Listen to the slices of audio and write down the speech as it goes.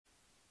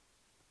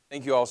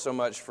Thank you all so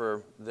much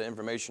for the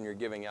information you're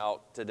giving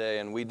out today,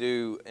 and we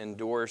do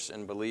endorse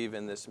and believe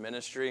in this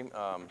ministry.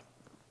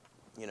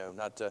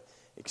 Not to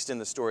extend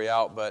the story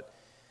out,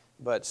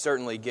 but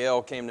certainly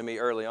Gail came to me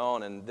early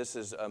on, and this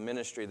is a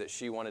ministry that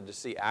she wanted to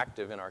see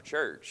active in our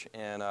church,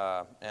 and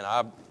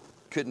I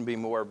couldn't be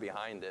more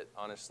behind it,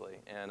 honestly.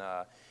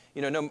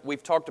 And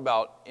we've talked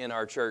about in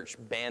our church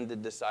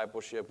banded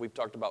discipleship. We've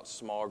talked about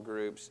small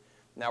groups.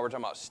 Now we're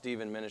talking about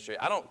Stephen ministry.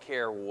 I don't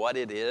care what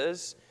it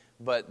is.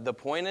 But the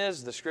point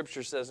is, the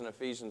Scripture says in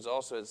Ephesians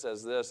also, it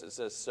says this, it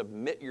says,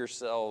 submit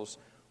yourselves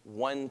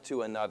one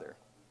to another.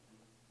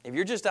 If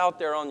you're just out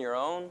there on your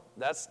own,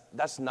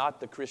 that's not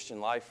the Christian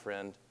life,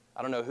 friend.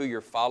 I don't know who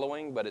you're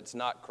following, but it's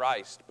not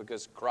Christ,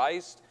 because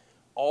Christ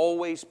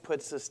always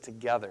puts us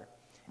together.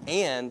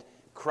 And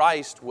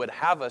Christ would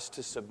have us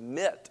to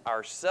submit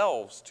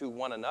ourselves to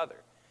one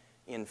another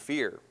in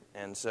fear,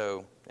 and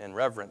so in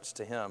reverence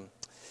to Him.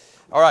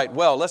 All right,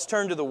 well, let's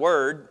turn to the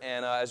Word,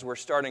 and as we're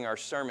starting our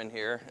sermon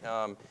here,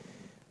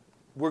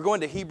 we're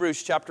going to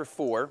Hebrews chapter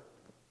 4,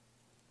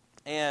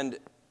 and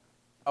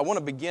I want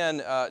to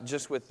begin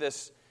just with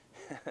this,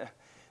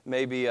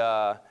 maybe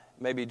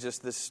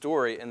just this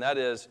story, and that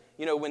is,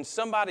 when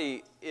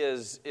somebody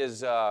is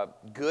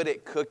good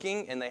at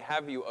cooking and they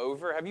have you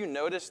over, have you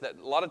noticed that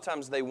a lot of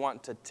times they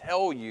want to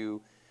tell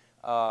you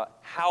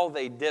how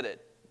they did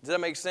it? Does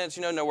that make sense?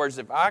 In other words,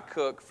 if I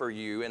cook for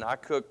you, and I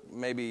cook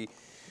maybe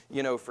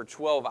for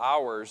 12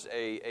 hours,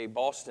 a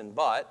Boston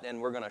butt,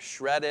 and we're going to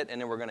shred it, and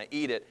then we're going to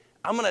eat it,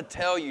 I'm going to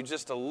tell you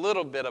just a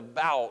little bit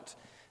about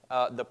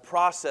the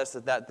process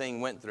that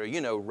thing went through.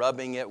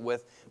 Rubbing it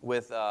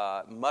with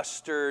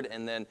mustard,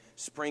 and then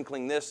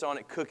sprinkling this on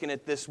it, cooking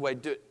it this way.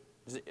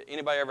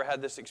 Anybody ever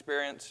had this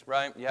experience,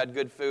 right? You had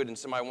good food, and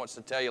somebody wants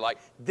to tell you,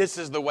 this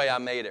is the way I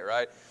made it,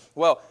 right?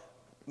 Well,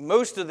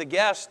 most of the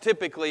guests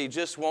typically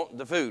just want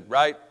the food,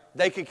 right?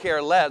 They could care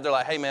less. They're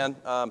like, hey, man,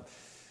 I'm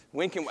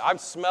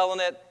smelling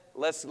it.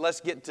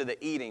 Let's get to the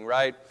eating,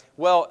 right?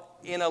 Well,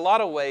 in a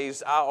lot of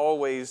ways, I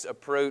always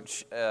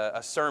approach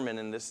a sermon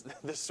in this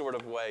sort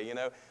of way,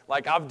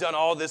 I've done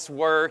all this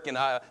work, and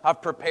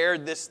I've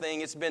prepared this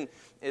thing.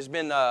 It's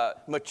been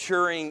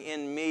maturing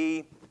in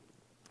me,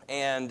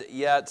 and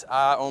yet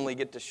I only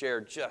get to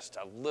share just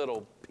a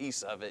little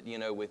piece of it,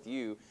 with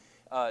you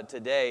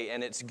today,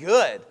 and it's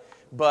good,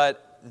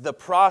 but the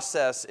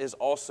process is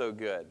also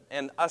good.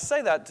 And I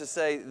say that to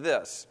say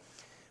this.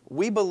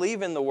 We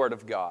believe in the Word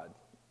of God.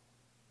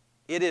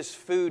 It is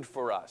food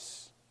for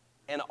us.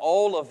 And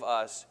all of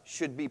us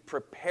should be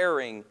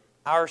preparing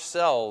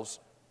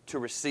ourselves to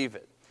receive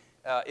it.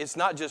 It's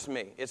not just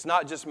me. It's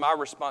not just my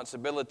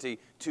responsibility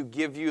to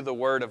give you the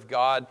Word of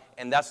God,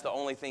 and that's the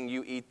only thing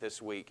you eat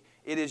this week.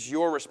 It is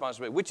your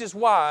responsibility, which is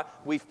why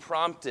we've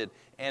prompted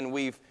and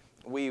we've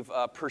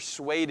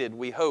persuaded,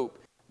 we hope,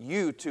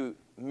 you to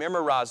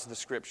memorize the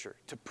Scripture,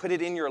 to put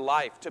it in your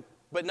life,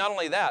 But not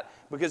only that,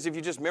 because if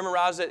you just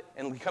memorize it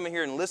and come in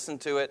here and listen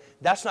to it,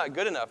 that's not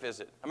good enough, is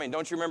it? I mean,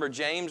 don't you remember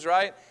James,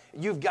 right?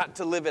 You've got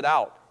to live it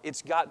out.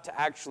 It's got to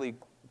actually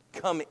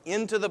come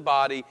into the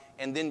body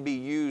and then be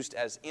used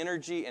as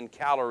energy and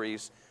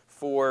calories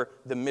for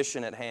the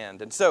mission at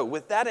hand. And so,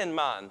 with that in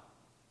mind,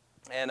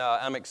 and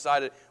I'm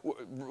excited.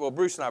 Well,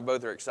 Bruce and I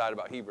both are excited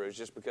about Hebrews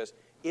just because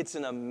it's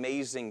an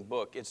amazing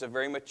book. It's a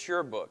very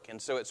mature book,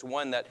 and so it's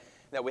one that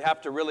we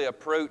have to really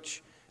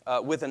approach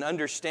with an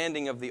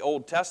understanding of the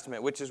Old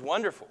Testament, which is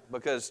wonderful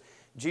because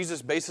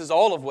Jesus bases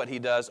all of what He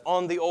does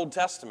on the Old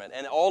Testament,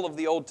 and all of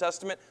the Old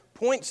Testament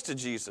points to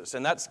Jesus,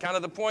 and that's kind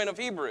of the point of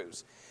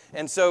Hebrews.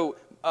 And so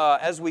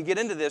as we get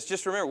into this,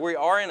 just remember, we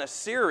are in a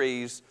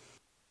series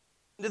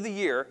into the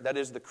year, that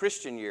is the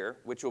Christian year,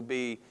 which will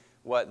be,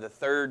 the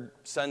third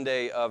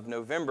Sunday of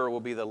November will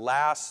be the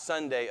last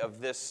Sunday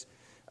of this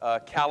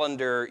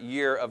calendar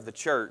year of the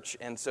church,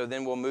 and so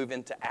then we'll move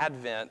into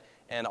Advent,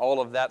 and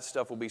all of that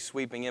stuff will be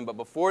sweeping in. But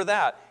before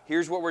that,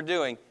 here's what we're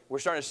doing. We're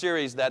starting a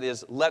series that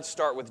is, Let's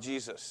Start with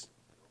Jesus.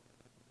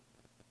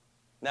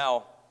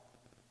 Now,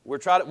 we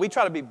try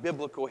to be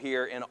biblical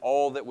here in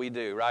all that we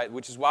do, right?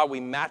 Which is why we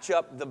match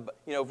up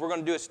if we're going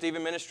to do a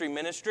Stephen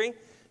ministry,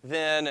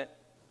 then,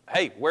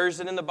 hey, where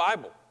is it in the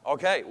Bible?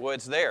 Okay, well,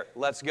 it's there.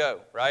 Let's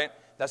go, right?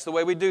 That's the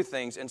way we do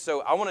things. And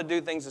so I want to do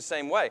things the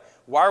same way.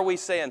 Why are we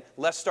saying,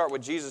 Let's Start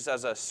with Jesus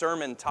as a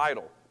sermon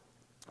title?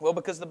 Well,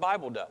 because the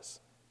Bible does.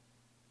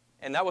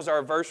 And that was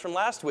our verse from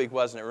last week,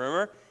 wasn't it?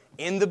 Remember?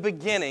 In the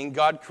beginning,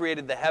 God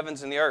created the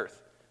heavens and the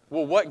earth.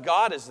 Well, what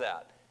God is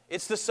that?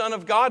 It's the Son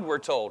of God, we're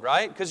told,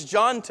 right? Because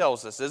John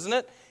tells us, isn't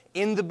it?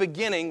 In the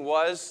beginning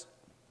was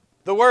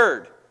the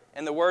Word.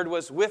 And the Word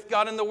was with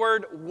God, and the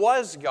Word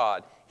was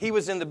God. He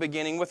was in the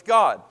beginning with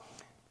God.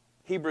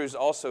 Hebrews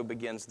also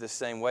begins this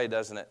same way,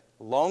 doesn't it?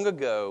 Long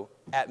ago,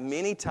 at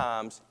many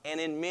times,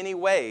 and in many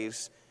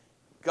ways,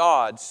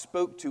 God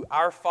spoke to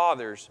our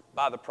fathers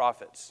by the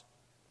prophets.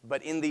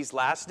 But in these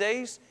last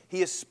days, He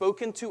has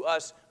spoken to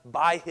us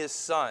by His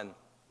Son,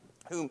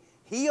 whom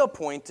He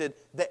appointed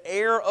the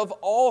heir of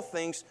all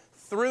things,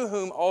 through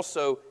whom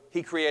also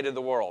He created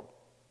the world.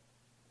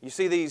 You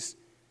see these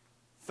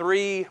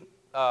three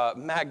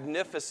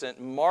magnificent,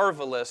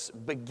 marvelous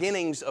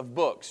beginnings of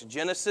books.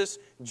 Genesis,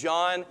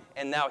 John,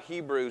 and now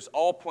Hebrews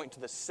all point to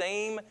the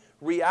same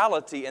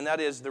reality, and that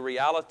is the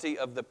reality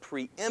of the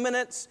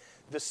preeminence,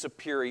 the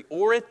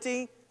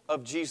superiority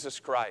of Jesus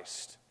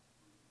Christ.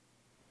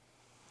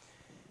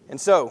 And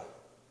so,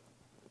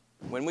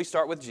 when we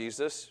start with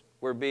Jesus,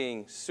 we're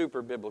being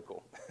super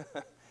biblical.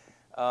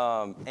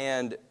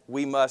 And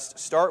we must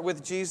start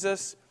with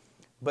Jesus,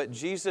 but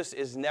Jesus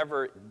is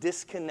never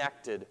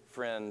disconnected,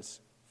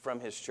 friends, from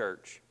His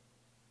church.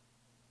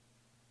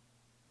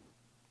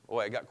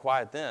 Boy, it got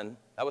quiet then.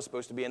 That was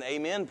supposed to be an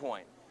amen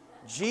point.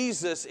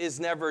 Jesus is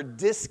never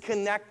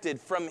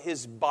disconnected from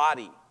His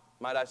body.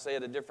 Might I say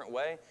it a different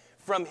way?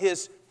 From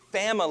His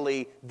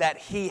family that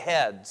He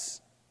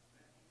heads.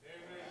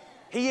 Amen.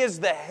 He is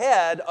the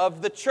head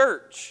of the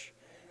church.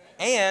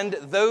 And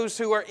those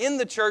who are in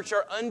the church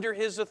are under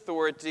His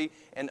authority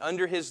and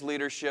under His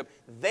leadership.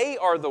 They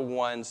are the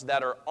ones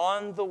that are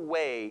on the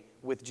way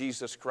with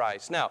Jesus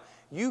Christ. Now,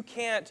 you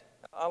can't,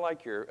 I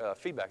like your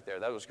feedback there.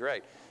 That was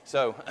great.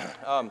 So,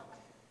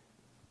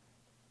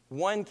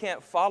 one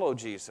can't follow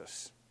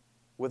Jesus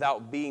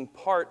without being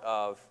part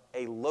of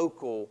a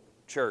local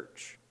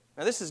church.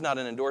 Now, this is not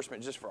an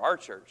endorsement just for our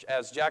church.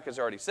 As Jack has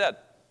already said,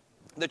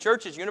 the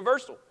church is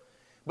universal.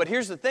 But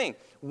here's the thing.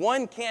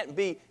 One can't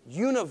be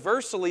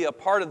universally a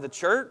part of the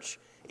church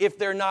if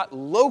they're not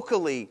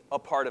locally a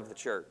part of the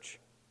church.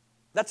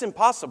 That's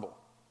impossible.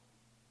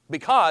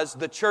 Because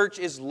the church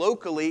is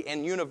locally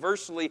and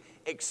universally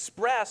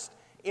expressed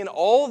in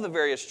all the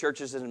various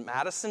churches in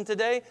Madison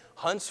today,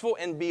 Huntsville,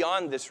 and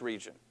beyond this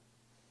region.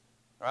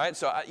 All right?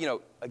 So,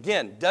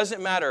 again,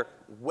 doesn't matter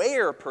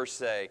where per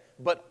se,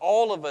 but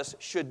all of us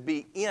should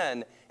be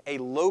in a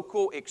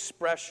local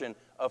expression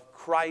of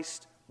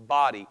Christ's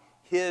body,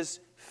 His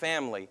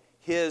family,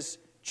 His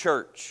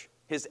church,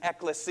 His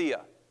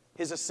ecclesia,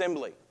 His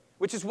assembly.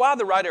 Which is why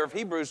the writer of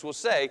Hebrews will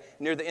say,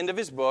 near the end of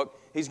his book,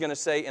 he's going to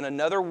say in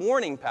another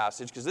warning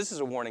passage, because this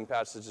is a warning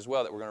passage as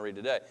well that we're going to read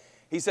today.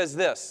 He says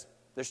this,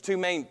 there's two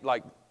main,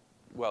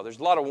 there's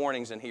a lot of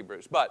warnings in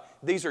Hebrews, but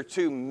these are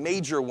two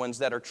major ones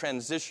that are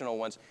transitional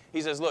ones.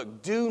 He says,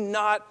 look, do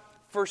not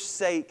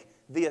forsake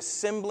the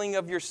assembling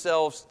of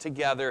yourselves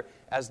together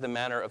as the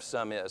manner of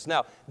some is.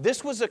 Now,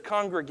 this was a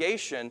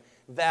congregation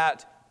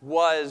that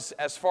was,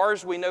 as far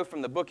as we know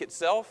from the book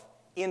itself,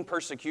 in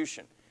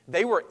persecution.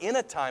 They were in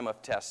a time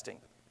of testing.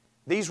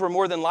 These were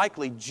more than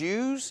likely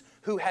Jews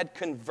who had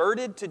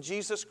converted to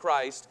Jesus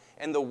Christ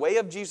and the way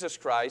of Jesus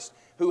Christ,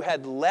 who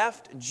had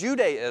left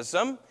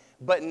Judaism,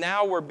 but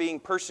now were being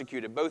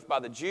persecuted, both by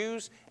the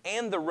Jews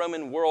and the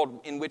Roman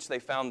world in which they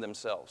found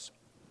themselves.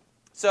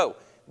 So,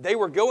 they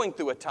were going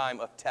through a time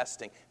of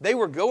testing. They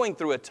were going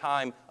through a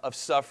time of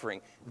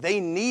suffering. They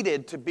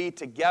needed to be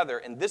together.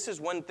 And this is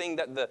one thing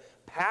that the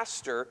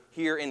pastor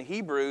here in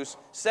Hebrews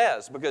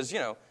says, because,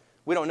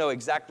 we don't know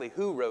exactly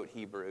who wrote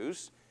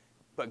Hebrews,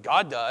 but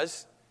God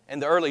does,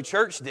 and the early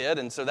church did,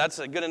 and so that's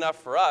good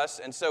enough for us.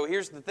 And so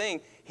here's the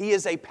thing, he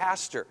is a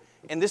pastor,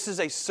 and this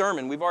is a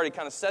sermon. We've already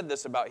kind of said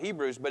this about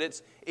Hebrews, but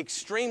it's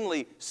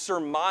extremely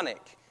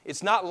sermonic.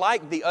 It's not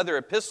like the other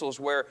epistles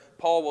where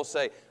Paul will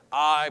say,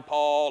 I,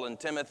 Paul, and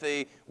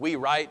Timothy, we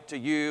write to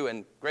you,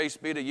 and grace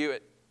be to you.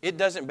 It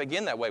doesn't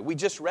begin that way. We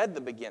just read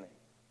the beginning.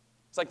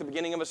 It's like the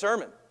beginning of a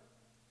sermon,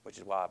 which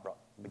is why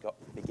I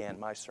began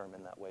my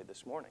sermon that way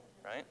this morning,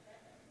 right?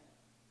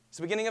 It's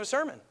the beginning of a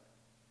sermon,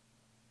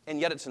 and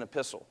yet it's an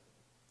epistle.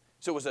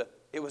 So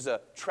it was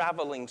a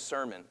traveling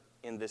sermon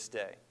in this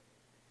day.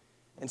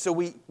 And so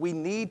we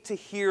need to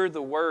hear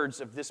the words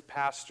of this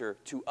pastor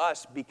to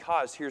us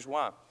because, here's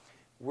why.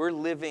 We're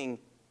living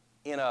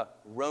in a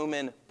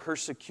Roman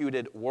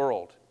persecuted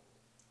world.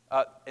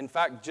 In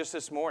fact, just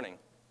this morning,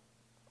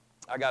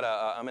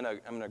 I'm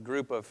in a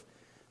group of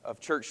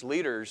church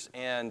leaders,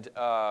 and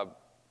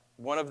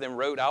one of them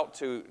wrote out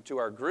to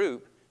our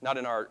group, not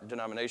in our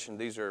denomination,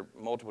 these are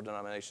multiple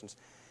denominations,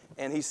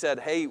 and he said,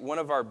 hey, one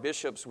of our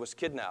bishops was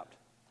kidnapped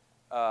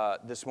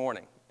this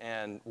morning,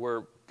 and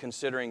we're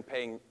considering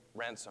paying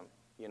ransom,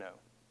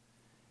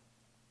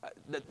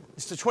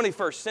 It's the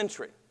 21st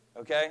century,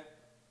 okay?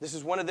 This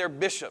is one of their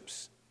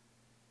bishops,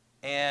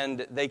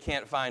 and they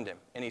can't find him,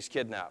 and he's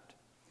kidnapped.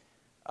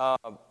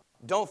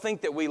 Don't think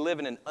that we live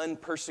in an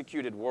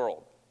unpersecuted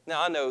world.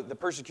 Now, I know the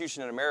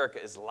persecution in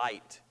America is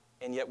light,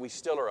 and yet we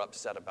still are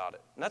upset about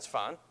it, and that's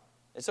fine.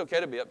 It's okay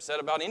to be upset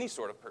about any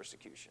sort of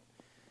persecution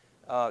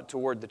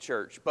toward the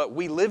church. But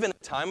we live in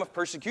a time of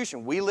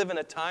persecution. We live in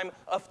a time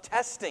of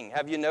testing.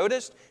 Have you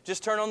noticed?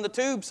 Just turn on the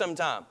tube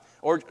sometime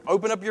or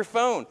open up your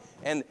phone,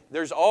 and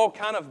there's all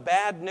kind of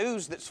bad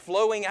news that's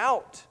flowing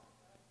out.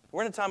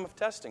 We're in a time of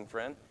testing,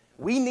 friend.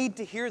 We need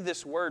to hear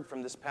this word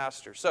from this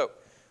pastor. So,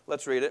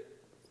 let's read it.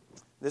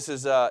 This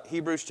is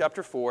Hebrews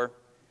chapter 4,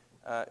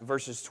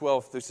 verses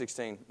 12 through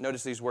 16.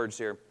 Notice these words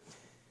here.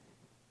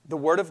 The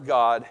word of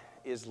God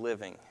is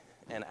living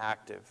and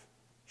active,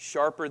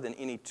 sharper than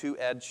any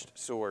two-edged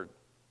sword,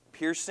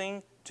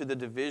 piercing to the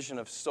division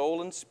of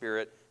soul and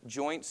spirit,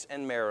 joints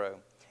and marrow,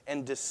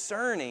 and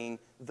discerning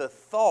the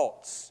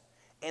thoughts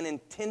and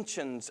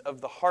intentions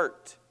of the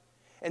heart.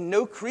 and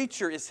no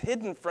creature is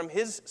hidden from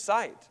his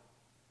sight,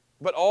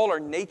 but all are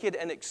naked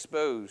and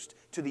exposed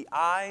to the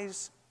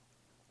eyes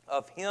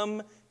of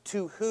him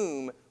to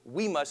whom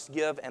we must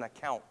give an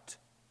account.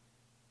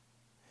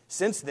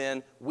 Since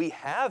then, we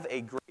have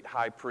a great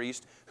high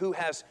priest who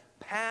has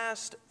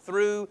passed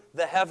through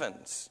the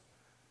heavens,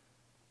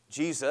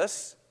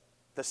 Jesus,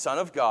 the Son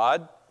of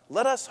God.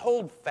 Let us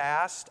hold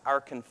fast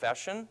our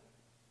confession.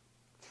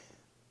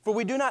 For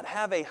we do not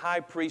have a high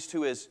priest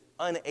who is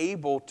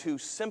unable to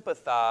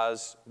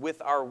sympathize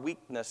with our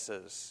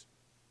weaknesses,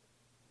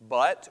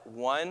 but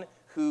one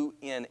who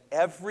in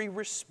every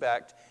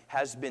respect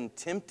has been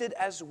tempted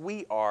as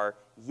we are,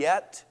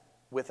 yet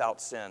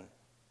without sin.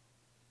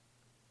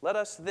 Let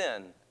us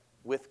then,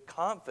 with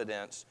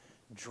confidence,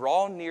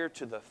 draw near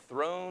to the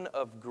throne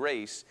of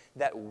grace,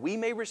 that we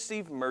may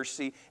receive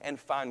mercy and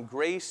find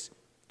grace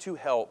to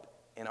help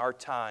in our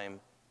time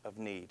of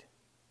need.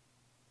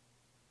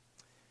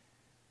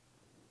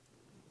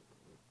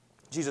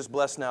 Jesus,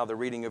 bless now the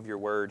reading of your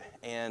word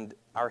and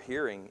our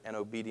hearing and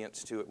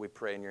obedience to it, we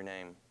pray in your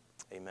name.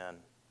 Amen.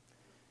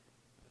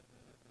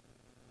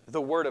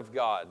 The word of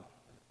God.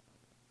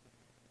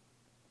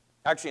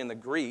 Actually, in the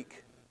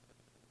Greek,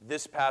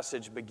 this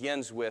passage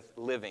begins with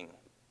living.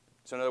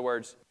 So in other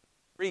words,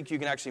 in Greek, you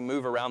can actually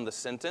move around the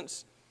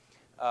sentence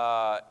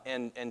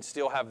and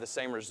still have the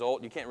same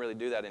result. You can't really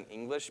do that in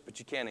English, but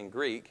you can in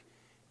Greek.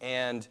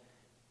 And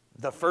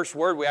the first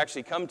word we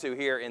actually come to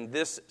here in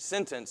this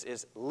sentence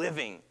is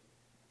living.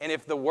 And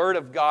if the Word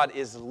of God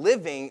is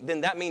living,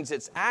 then that means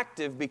it's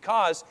active,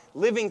 because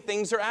living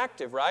things are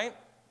active, right?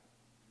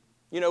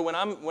 You know, when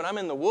I'm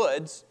in the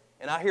woods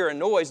and I hear a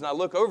noise and I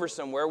look over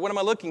somewhere, what am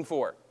I looking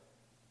for?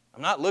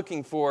 I'm not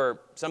looking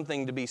for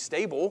something to be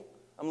stable.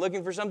 I'm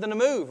looking for something to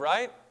move,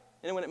 right?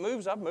 And when it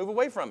moves, I move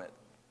away from it.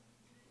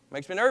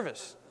 Makes me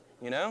nervous,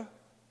 you know?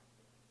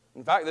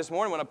 In fact, this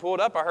morning when I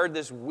pulled up, I heard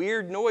this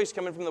weird noise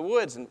coming from the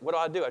woods. And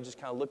what do? I just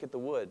kind of look at the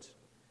woods.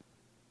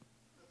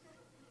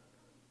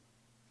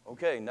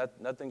 Okay,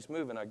 nothing's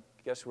moving. I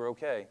guess we're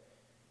okay.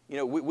 You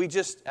know, we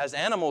just, as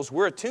animals,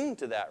 we're attuned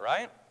to that,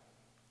 right?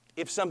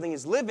 If something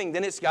is living,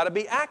 then it's got to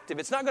be active.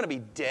 It's not going to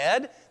be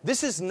dead.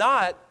 This is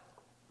not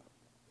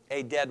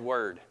a dead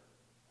word.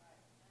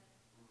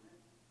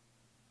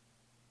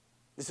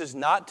 This is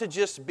not to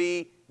just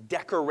be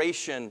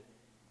decoration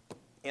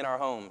in our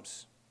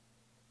homes.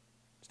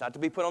 It's not to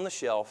be put on the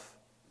shelf,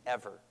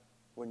 ever.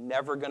 We're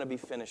never going to be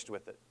finished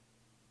with it.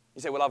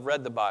 You say, well, I've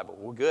read the Bible.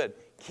 Well, good.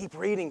 Keep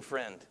reading,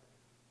 friend.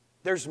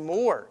 There's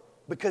more.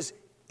 Because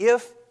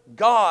if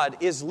God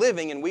is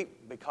living, and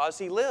because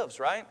He lives,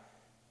 right?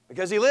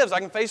 Because He lives, I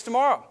can face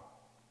tomorrow.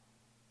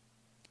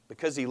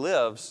 Because He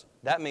lives,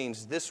 that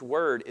means this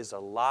word is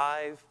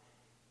alive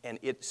and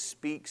it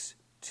speaks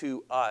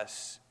to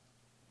us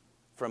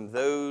from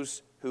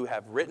those who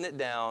have written it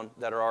down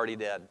that are already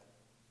dead.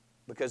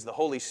 Because the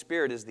Holy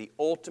Spirit is the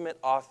ultimate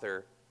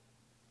author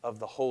of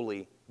the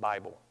Holy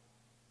Bible.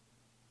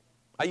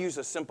 I use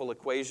a simple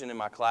equation in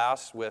my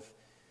class with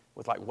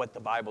like what the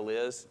Bible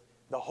is.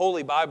 The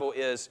Holy Bible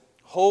is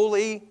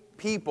holy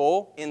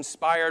people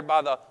inspired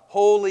by the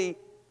Holy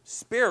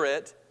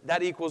Spirit.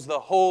 That equals the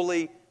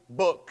holy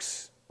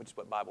books, which is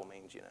what Bible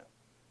means, you know.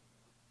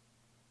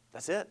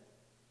 That's it.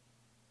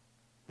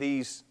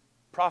 These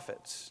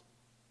prophets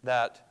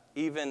that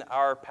even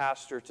our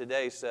pastor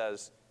today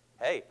says,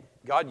 hey,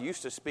 God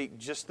used to speak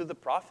just through the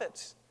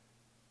prophets.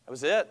 That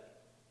was it.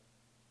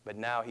 But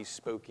now He's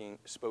spoken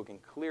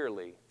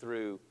clearly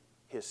through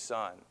His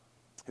Son,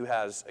 who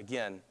has,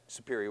 again,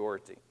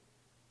 superiority.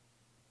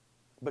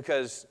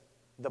 Because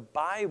the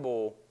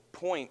Bible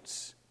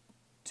points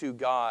to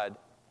God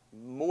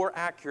more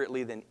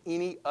accurately than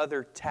any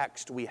other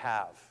text we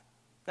have.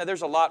 Now,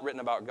 there's a lot written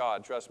about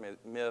God, trust me,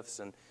 myths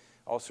and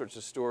all sorts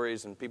of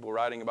stories and people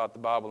writing about the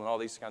Bible and all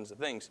these kinds of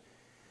things.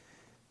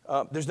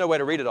 There's no way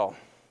to read it all.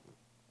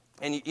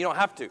 And you don't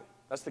have to.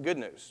 That's the good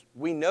news.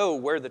 We know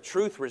where the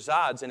truth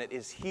resides, and it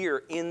is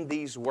here in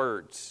these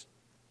words.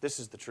 This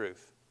is the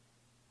truth.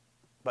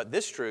 But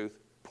this truth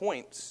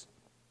points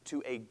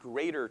to a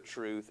greater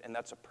truth, and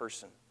that's a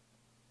person.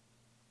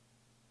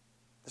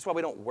 That's why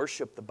we don't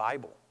worship the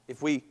Bible.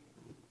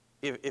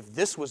 If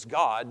this was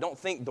God, don't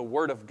think the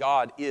Word of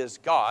God is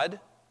God,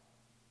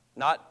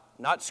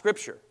 not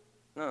Scripture.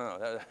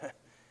 No.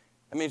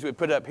 That means we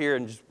put it up here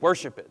and just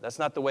worship it. That's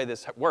not the way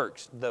this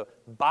works. The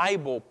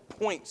Bible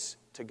points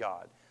to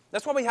God.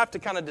 That's why we have to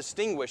kind of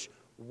distinguish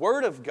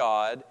Word of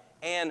God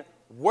and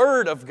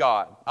Word of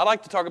God. I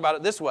like to talk about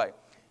it this way.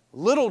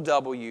 Little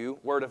w,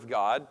 Word of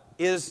God,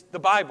 is the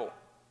Bible.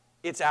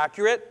 It's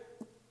accurate.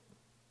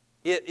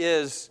 It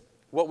is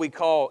what we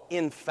call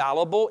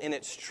infallible in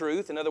its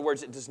truth. In other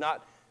words, it does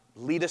not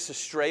lead us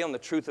astray on the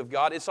truth of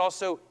God. It's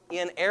also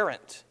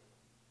inerrant,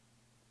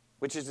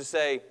 which is to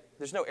say,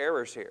 there's no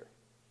errors here.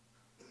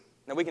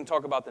 Now, we can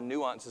talk about the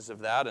nuances of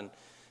that and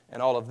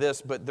all of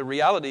this, but the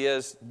reality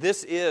is,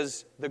 this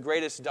is the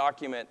greatest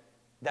document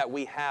that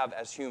we have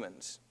as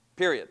humans,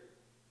 period.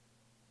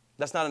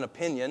 That's not an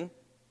opinion.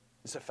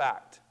 It's a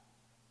fact.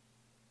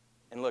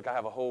 And look, I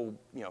have a whole,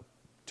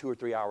 2 or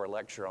 3 hour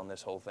lecture on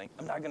this whole thing.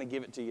 I'm not going to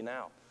give it to you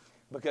now.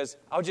 Because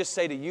I'll just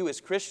say to you as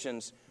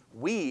Christians,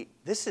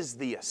 this is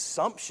the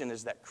assumption,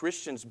 is that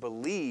Christians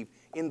believe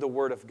in the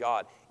Word of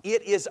God.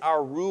 It is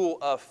our rule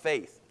of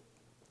faith.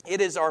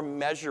 It is our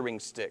measuring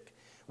stick.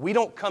 We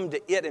don't come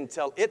to it and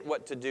tell it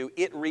what to do.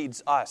 It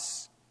reads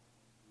us.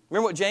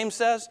 Remember what James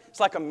says? It's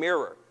like a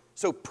mirror.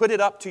 So put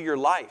it up to your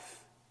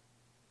life.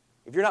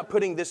 If you're not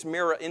putting this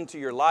mirror into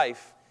your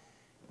life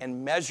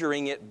and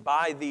measuring it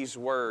by these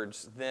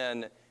words,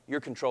 then you're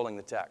controlling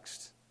the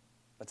text.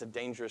 That's a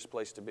dangerous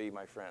place to be,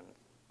 my friend.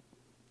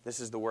 This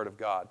is the Word of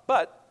God.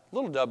 But,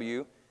 little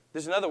w,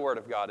 there's another Word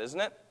of God, isn't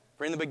it?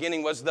 For in the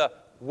beginning was the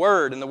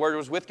Word, and the Word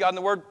was with God, and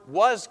the Word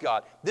was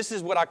God. This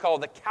is what I call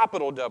the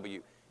capital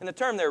W. And the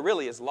term there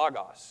really is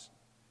logos,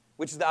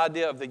 which is the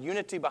idea of the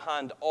unity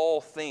behind all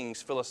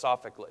things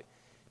philosophically.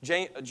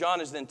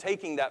 John is then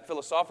taking that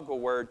philosophical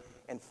word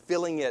and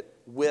filling it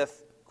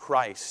with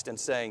Christ and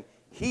saying,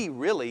 He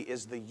really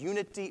is the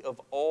unity of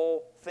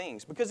all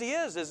things. Because He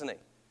is, isn't He?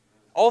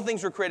 All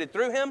things were created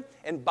through Him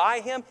and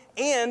by Him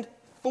and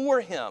for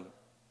Him.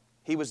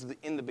 He was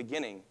in the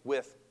beginning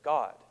with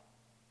God.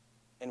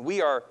 And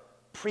we are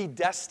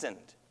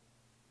predestined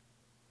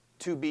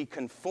to be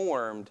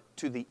conformed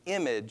to the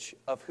image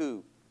of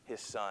who?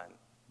 His Son,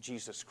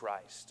 Jesus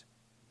Christ.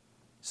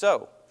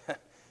 So,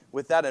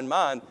 with that in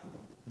mind,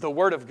 the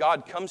Word of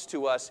God comes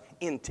to us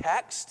in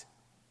text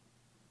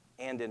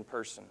and in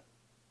person.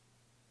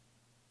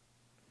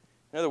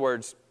 In other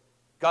words,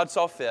 God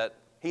saw fit.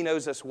 He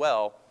knows us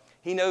well.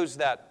 He knows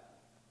that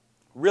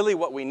really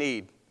what we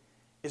need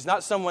is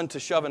not someone to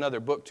shove another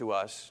book to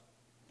us.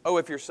 Oh,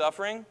 if you're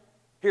suffering,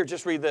 here,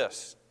 just read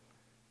this.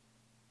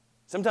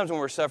 Sometimes when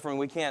we're suffering,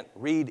 we can't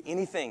read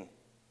anything.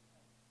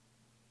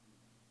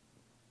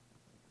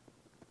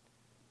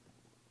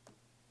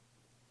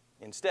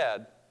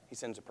 Instead, He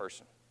sends a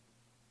person.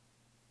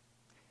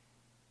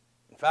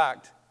 In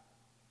fact,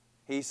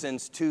 He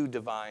sends two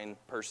divine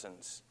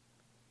persons.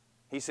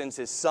 He sends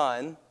His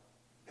Son,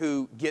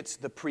 who gets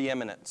the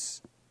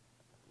preeminence.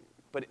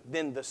 But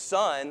then the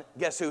Son,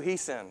 guess who He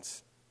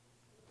sends?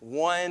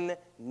 One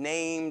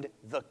named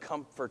the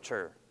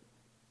Comforter,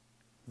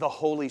 the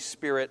Holy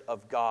Spirit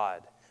of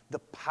God, the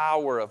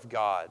power of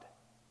God,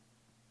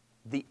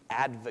 the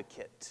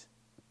Advocate.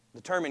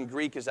 The term in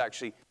Greek is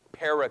actually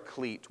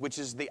paraclete, which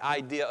is the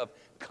idea of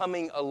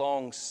coming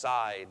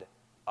alongside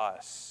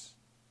us.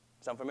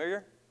 Sound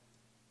familiar?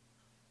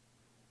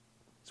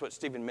 That's what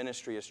Stephen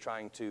Ministry is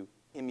trying to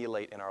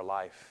emulate in our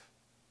life.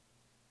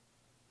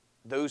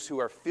 Those who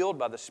are filled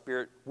by the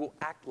Spirit will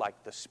act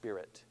like the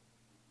Spirit.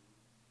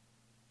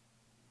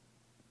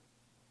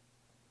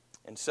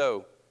 And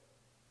so,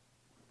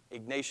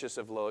 Ignatius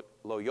of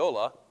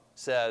Loyola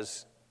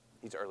says,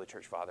 he's an early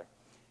church father,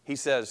 he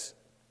says,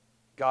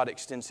 God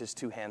extends His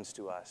two hands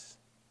to us.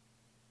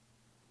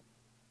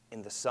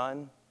 In the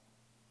Son,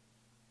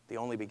 the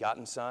only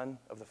begotten Son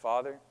of the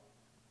Father,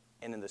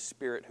 and in the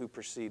Spirit who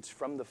proceeds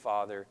from the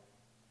Father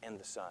and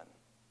the Son.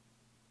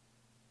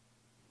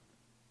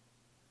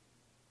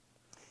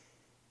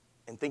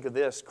 And think of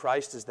this,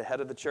 Christ is the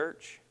head of the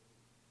church,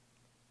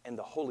 and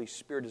the Holy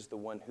Spirit is the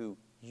one who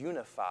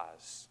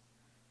unifies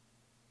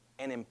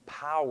and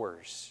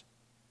empowers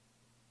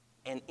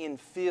and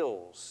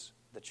infills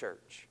the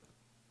church.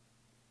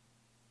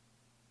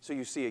 So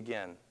you see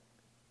again,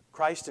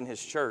 Christ and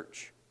His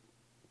church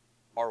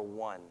are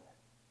one.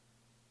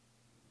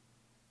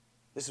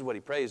 This is what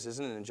He prays,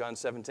 isn't it, in John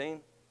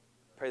 17?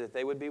 Pray that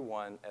they would be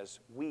one as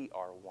we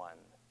are one.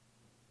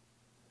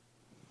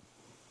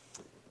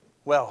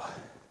 Well,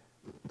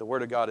 the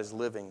Word of God is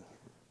living.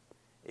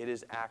 It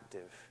is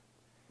active.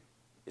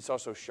 It's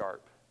also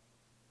sharp.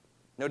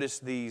 Notice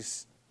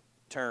these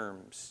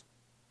terms: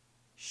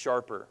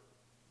 sharper,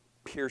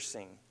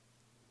 piercing,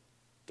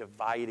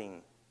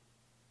 dividing,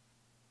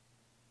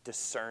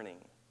 discerning.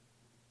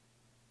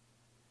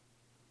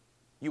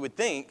 You would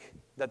think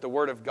that the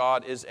Word of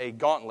God is a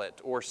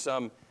gauntlet or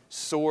some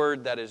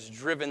sword that is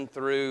driven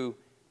through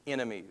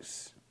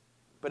enemies.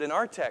 But in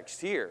our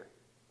text here,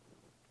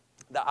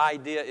 the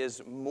idea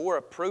is more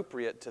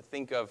appropriate to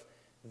think of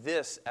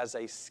this as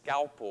a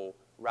scalpel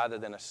rather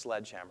than a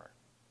sledgehammer.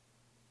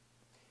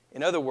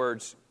 In other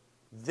words,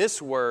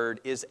 this word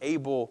is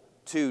able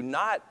to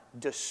not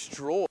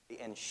destroy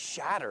and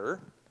shatter,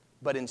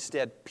 but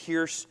instead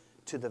pierce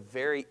to the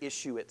very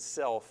issue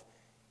itself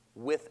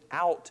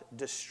without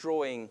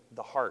destroying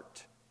the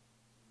heart.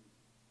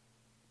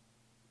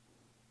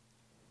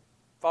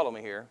 Follow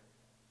me here.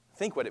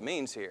 Think what it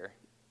means here,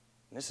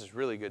 and this is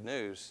really good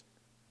news,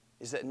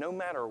 is that no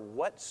matter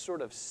what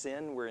sort of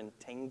sin we're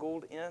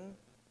entangled in,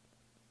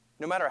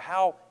 no matter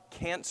how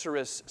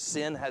cancerous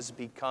sin has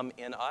become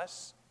in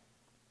us,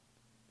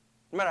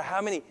 no matter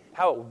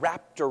how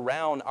wrapped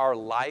around our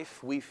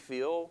life we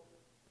feel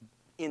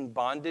in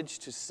bondage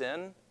to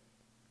sin,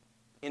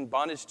 in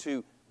bondage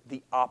to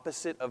the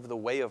opposite of the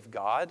way of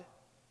God,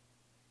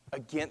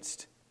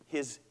 against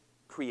His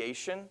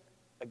creation,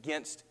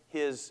 against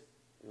His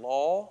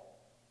law,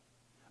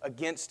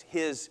 against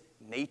His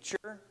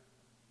nature,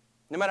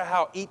 No matter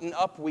how eaten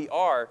up we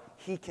are,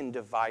 He can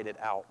divide it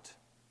out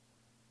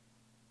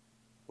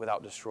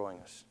without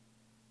destroying us.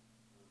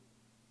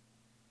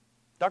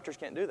 Doctors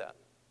can't do that.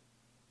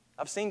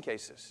 I've seen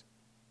cases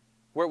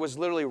where it was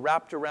literally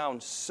wrapped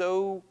around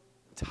so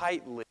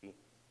tightly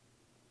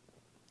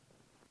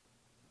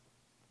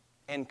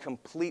and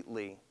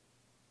completely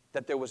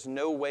that there was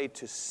no way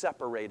to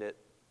separate it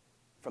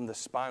from the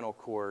spinal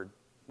cord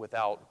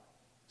without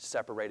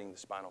separating the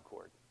spinal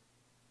cord.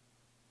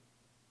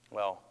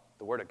 Well,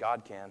 the Word of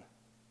God can.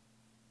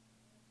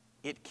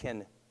 It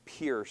can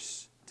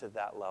pierce to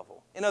that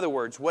level. In other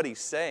words, what he's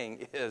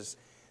saying is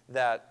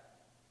that,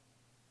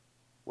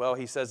 well,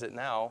 he says it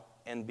now,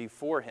 and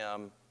before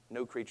him,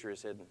 no creature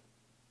is hidden.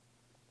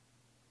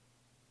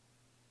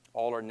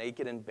 All are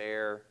naked and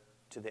bare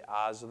to the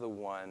eyes of the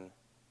one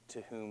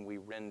to whom we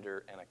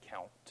render an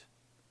account.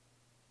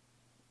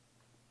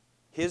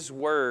 His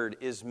word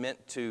is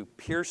meant to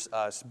pierce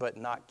us but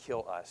not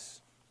kill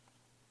us,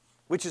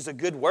 which is a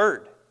good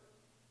word.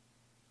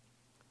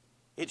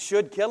 It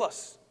should kill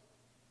us.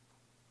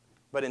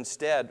 But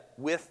instead,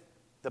 with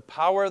the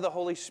power of the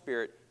Holy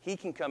Spirit, He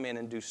can come in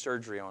and do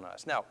surgery on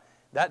us. Now,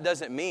 that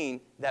doesn't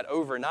mean that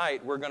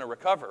overnight we're going to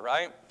recover,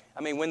 right?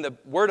 I mean, when the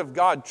Word of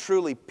God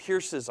truly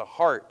pierces a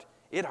heart,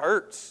 it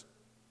hurts.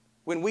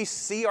 When we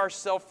see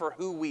ourselves for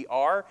who we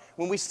are,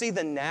 when we see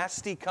the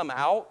nasty come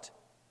out,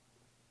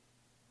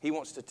 He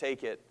wants to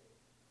take it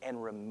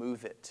and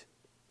remove it.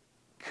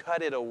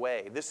 Cut it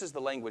away. This is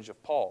the language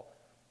of Paul.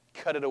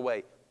 Cut it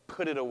away.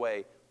 Put it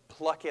away.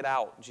 Pluck it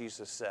out,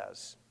 Jesus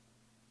says.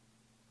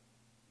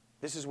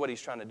 This is what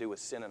He's trying to do with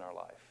sin in our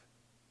life.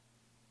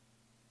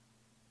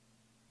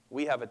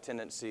 We have a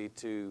tendency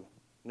to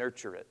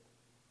nurture it,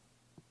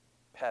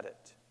 pet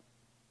it,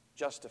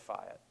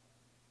 justify it,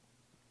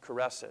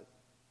 caress it,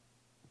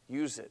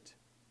 use it.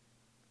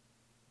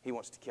 He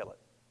wants to kill it.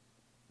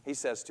 He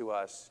says to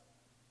us,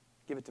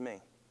 give it to me.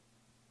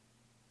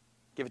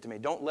 Give it to me.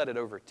 Don't let it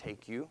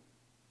overtake you.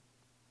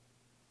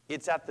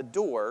 It's at the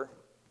door.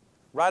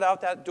 Right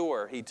out that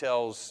door, He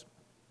tells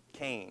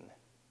Cain.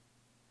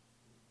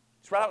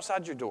 It's right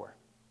outside your door.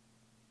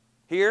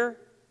 Here,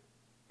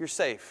 you're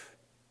safe.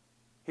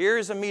 Here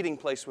is a meeting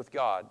place with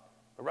God.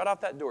 But right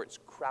out that door, it's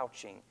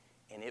crouching,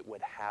 and it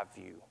would have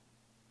you.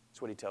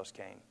 That's what He tells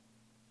Cain.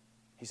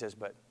 He says,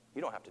 but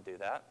you don't have to do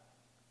that.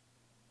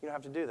 You don't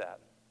have to do that.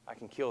 I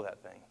can kill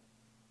that thing.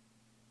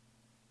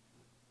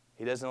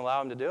 He doesn't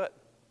allow him to do it.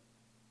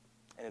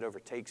 And it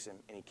overtakes him,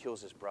 and he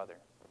kills his brother.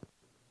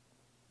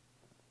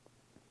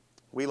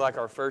 We, like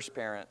our first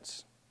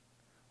parents,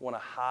 want to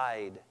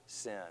hide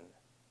sin.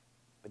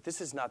 But this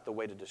is not the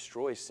way to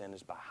destroy sin,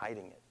 is by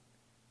hiding it.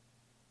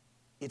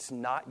 It's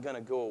not going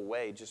to go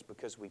away just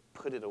because we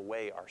put it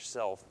away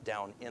ourselves,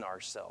 down in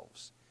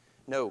ourselves.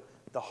 No,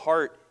 the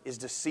heart is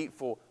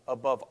deceitful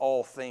above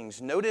all things.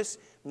 Notice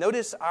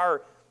the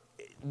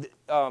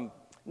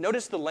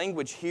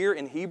language here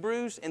in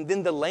Hebrews, and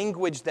then the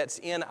language that's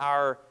in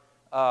our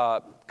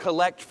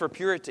collect for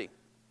purity,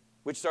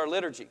 which is our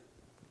liturgy.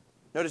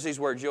 Notice these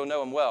words, you'll know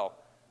them well.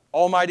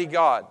 Almighty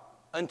God,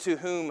 unto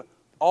whom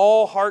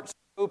all hearts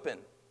are open,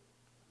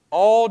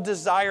 all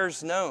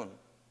desires known,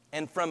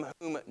 and from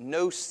whom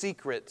no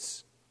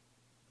secrets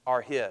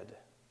are hid.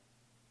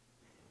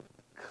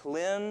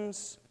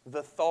 Cleanse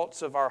the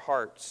thoughts of our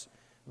hearts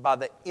by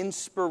the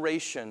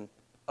inspiration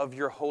of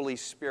your Holy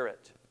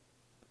Spirit,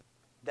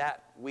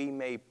 that we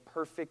may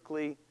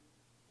perfectly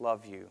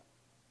love you.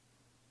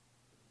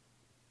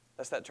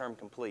 That's that term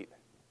complete.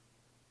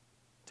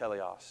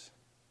 Teleos.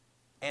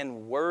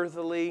 And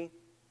worthily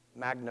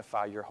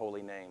magnify your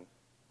holy name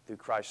through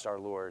Christ our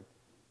Lord.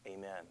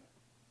 Amen.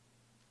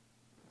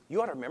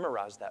 You ought to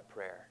memorize that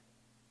prayer.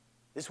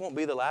 This won't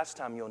be the last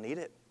time you'll need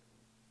it.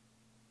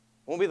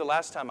 Won't be the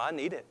last time I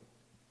need it.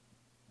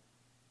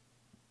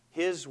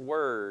 His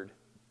word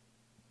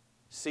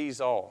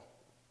sees all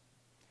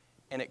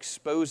and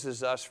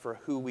exposes us for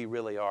who we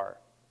really are.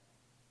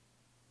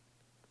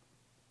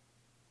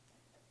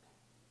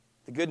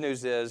 The good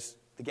news is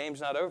the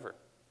game's not over.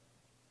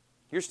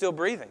 You're still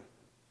breathing,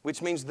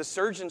 which means the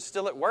surgeon's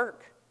still at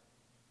work.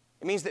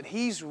 It means that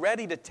he's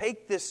ready to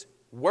take this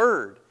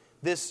word,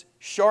 this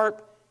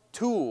sharp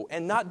tool,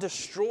 and not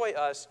destroy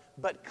us,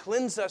 but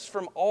cleanse us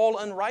from all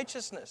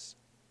unrighteousness.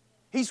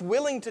 He's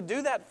willing to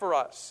do that for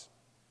us.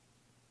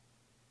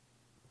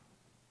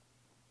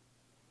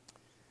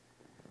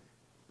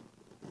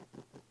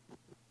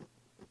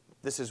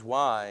 This is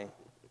why,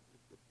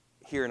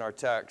 here in our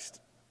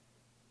text,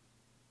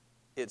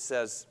 it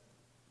says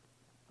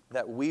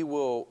that we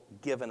will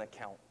give an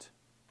account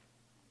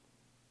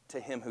to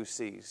Him who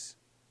sees.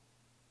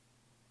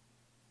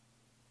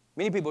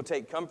 Many people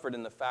take comfort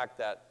in the fact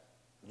that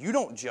you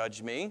don't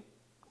judge me,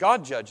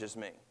 God judges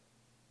me.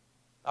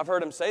 I've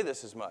heard Him say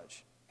this as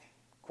much,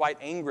 quite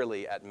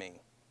angrily at me.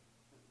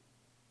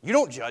 You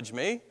don't judge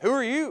me. Who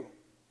are you?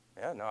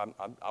 Yeah, no,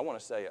 I want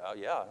to say,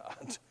 yeah,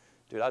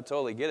 dude, I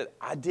totally get it.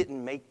 I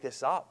didn't make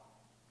this up.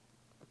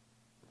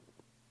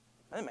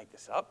 I didn't make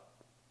this up.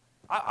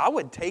 I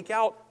would take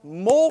out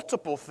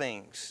multiple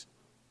things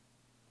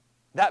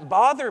that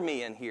bother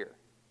me in here.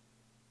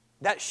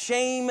 that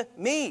shame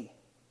me.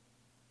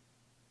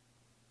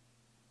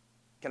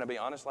 Can I be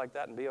honest like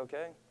that and be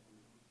okay?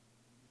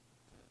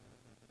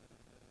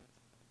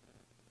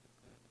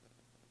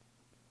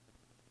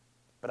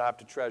 But I have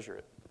to treasure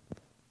it.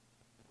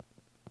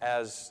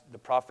 As the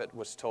prophet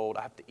was told,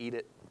 I have to eat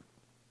it.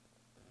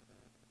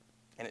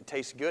 And it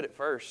tastes good at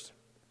first.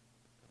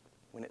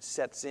 When it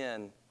sets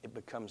in, it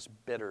becomes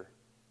bitter.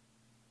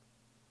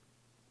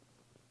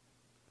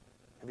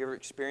 Have you ever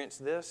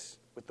experienced this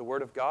with the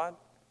Word of God?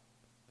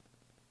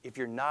 If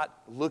you're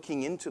not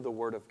looking into the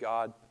Word of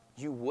God,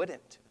 you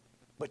wouldn't.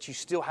 But you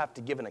still have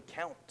to give an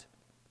account.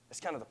 That's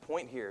kind of the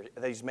point here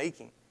that he's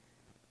making.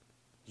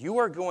 You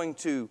are going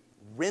to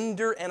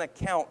render an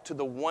account to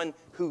the one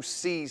who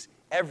sees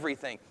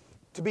everything.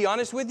 To be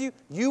honest with you,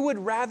 you would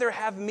rather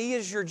have me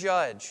as your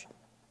judge.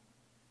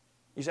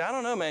 You say, I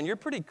don't know, man, you're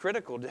pretty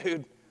critical,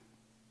 dude.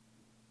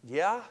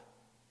 Yeah,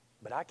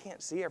 but I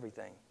can't see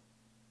everything.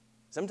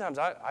 Sometimes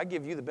I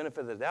give you the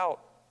benefit of the doubt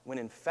when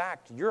in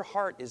fact your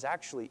heart is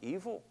actually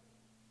evil.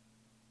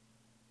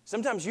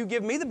 Sometimes you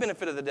give me the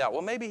benefit of the doubt.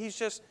 Well, maybe he's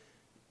just,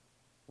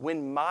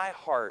 when my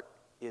heart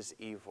is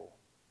evil.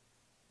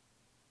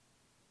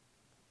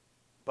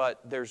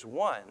 But there's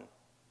one,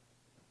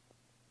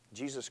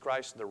 Jesus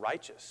Christ the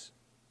righteous,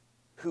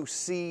 who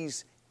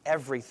sees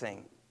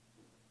everything.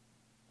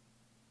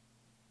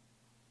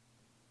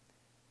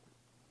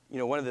 You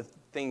know, one of the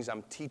things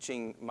I'm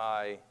teaching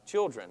my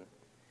children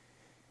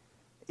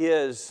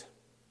is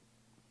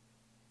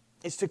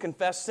to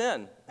confess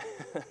sin.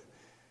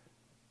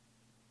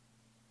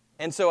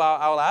 And so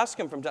I'll ask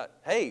them from time,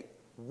 hey,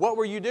 what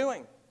were you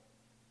doing?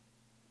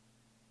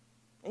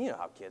 And you know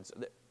how kids,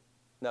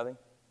 nothing.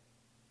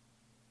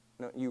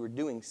 No, you were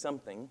doing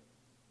something.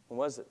 What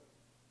was it?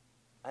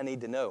 I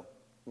need to know.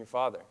 Your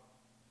father.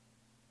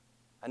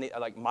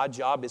 My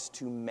job is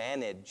to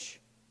manage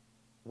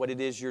what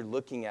it is you're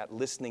looking at,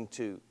 listening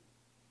to,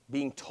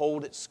 being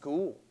told at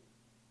school.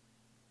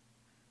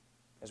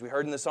 As we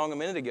heard in the song a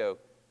minute ago,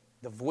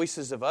 the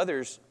voices of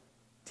others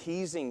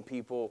teasing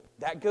people,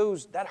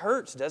 that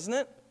hurts, doesn't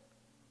it?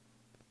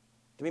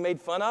 To be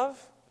made fun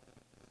of?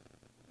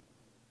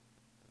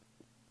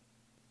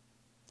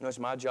 No, it's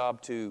my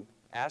job to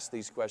ask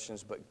these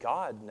questions, but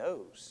God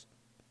knows.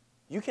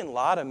 You can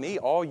lie to me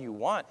all you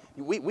want.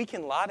 We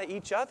can lie to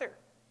each other.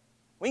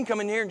 We can come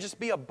in here and just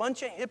be a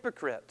bunch of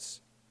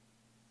hypocrites.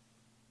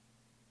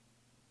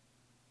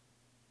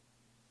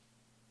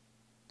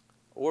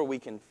 Or we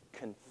can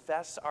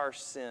confess our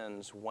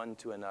sins one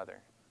to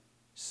another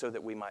so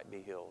that we might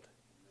be healed.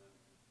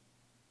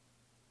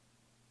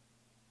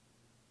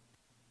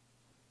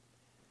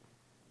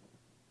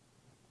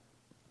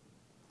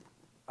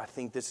 I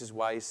think this is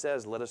why he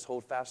says, let us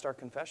hold fast our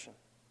confession.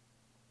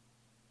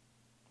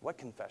 What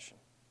confession?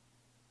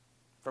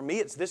 For me,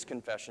 it's this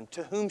confession.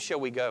 To whom shall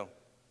we go?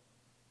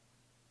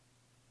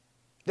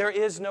 There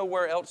is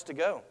nowhere else to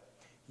go.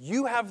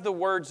 You have the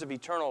words of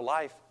eternal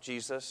life,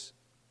 Jesus.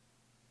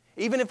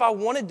 Even if I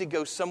wanted to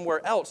go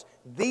somewhere else,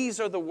 these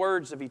are the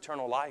words of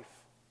eternal life.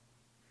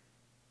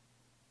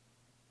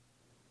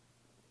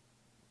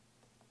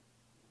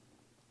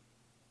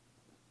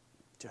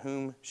 To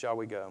whom shall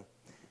we go?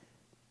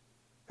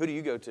 Who do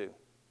you go to?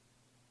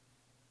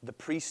 The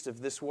priest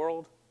of this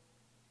world?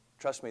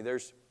 Trust me,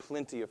 there's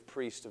plenty of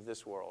priests of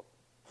this world.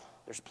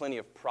 There's plenty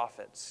of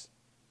prophets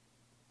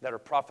that are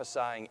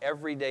prophesying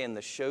every day in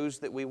the shows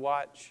that we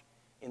watch,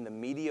 in the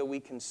media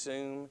we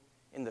consume,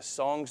 in the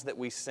songs that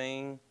we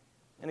sing.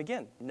 And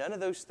again, none of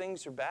those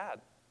things are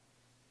bad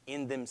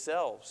in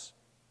themselves,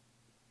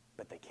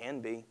 but they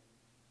can be.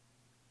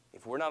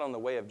 If we're not on the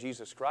way of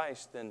Jesus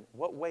Christ, then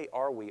what way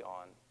are we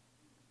on?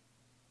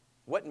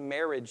 What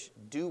marriage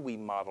do we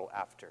model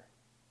after?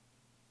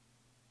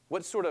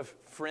 What sort of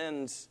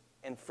friends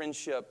and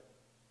friendship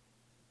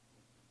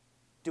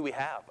do we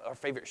have? Our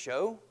favorite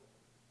show?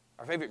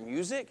 Our favorite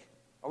music?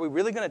 Are we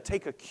really going to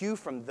take a cue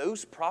from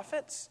those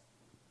prophets?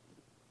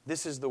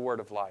 This is the word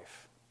of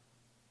life.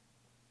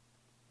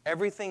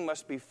 Everything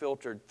must be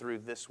filtered through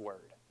this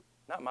word,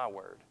 not my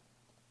word.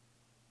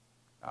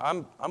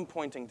 I'm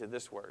pointing to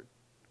this word.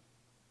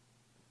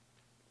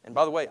 And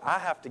by the way, I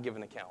have to give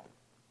an account.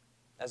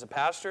 As a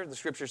pastor, the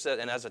Scripture says,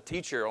 and as a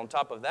teacher on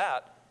top of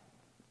that,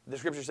 the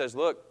Scripture says,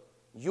 look,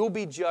 you'll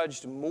be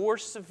judged more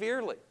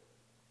severely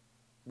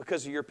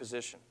because of your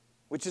position,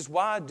 which is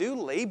why I do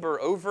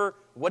labor over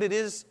what it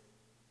is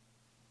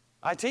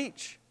I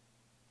teach,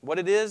 what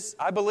it is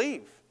I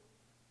believe.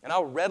 And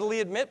I'll readily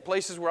admit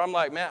places where I'm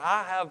like, man,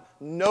 I have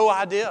no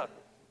idea.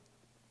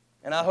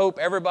 And I hope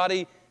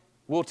everybody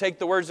will take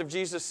the words of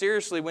Jesus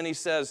seriously when he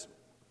says,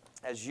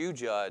 as you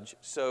judge,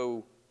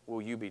 so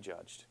will you be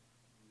judged.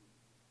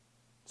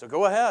 So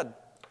go ahead.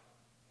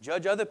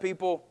 Judge other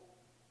people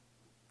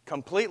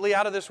completely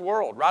out of this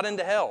world, right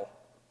into hell.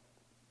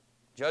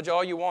 Judge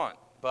all you want,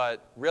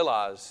 but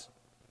realize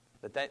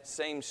that that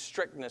same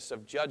strictness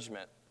of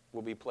judgment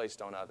will be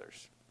placed on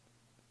others.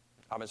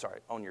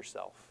 On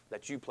yourself.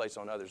 That you place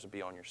on others will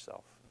be on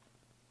yourself.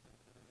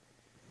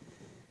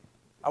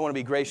 I want to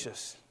be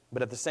gracious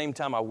But at the same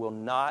time, I will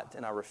not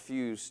and I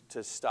refuse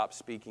to stop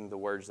speaking the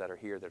words that are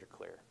here that are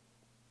clear.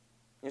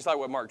 It's like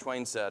what Mark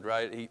Twain said,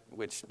 right? He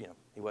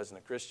wasn't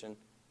a Christian,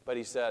 but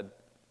he said,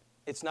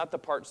 it's not the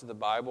parts of the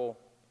Bible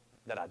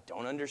that I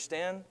don't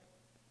understand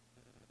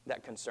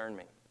that concern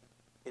me.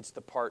 It's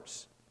the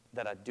parts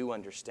that I do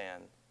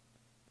understand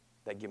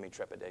that give me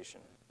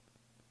trepidation.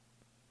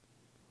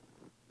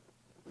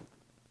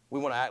 We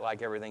want to act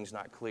like everything's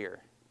not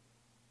clear,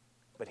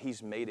 but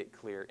He's made it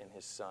clear in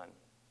His Son.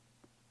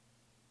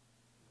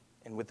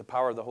 And with the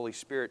power of the Holy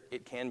Spirit,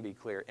 it can be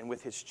clear. And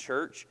with His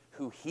church,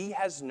 who He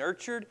has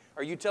nurtured,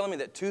 are you telling me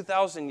that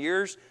 2,000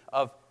 years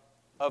of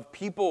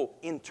people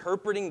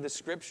interpreting the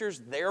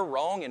Scriptures, they're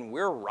wrong and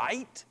we're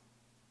right?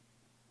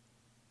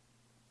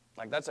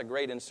 Like, that's a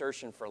great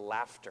insertion for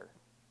laughter.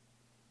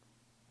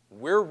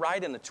 We're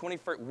right in the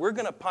 21st. We're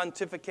going to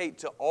pontificate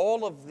to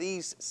all of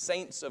these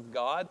saints of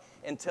God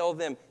and tell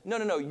them,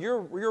 no,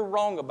 you're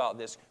wrong about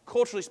this.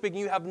 Culturally speaking,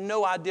 you have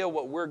no idea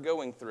what we're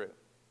going through.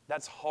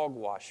 That's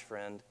hogwash,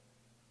 friend.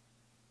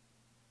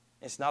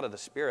 It's not of the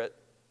Spirit.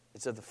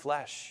 It's of the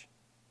flesh.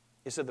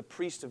 It's of the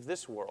priest of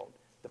this world,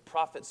 the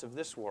prophets of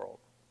this world.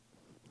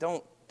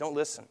 Don't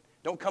listen.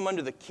 Don't come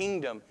under the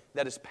kingdom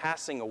that is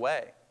passing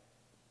away.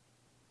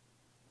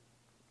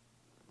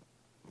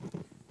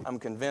 I'm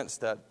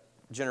convinced that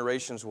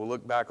generations will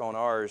look back on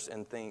ours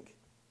and think,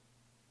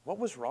 what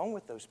was wrong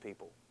with those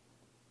people?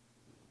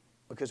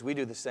 Because we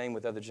do the same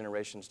with other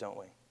generations, don't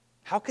we?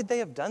 How could they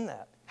have done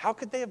that? How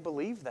could they have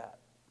believed that?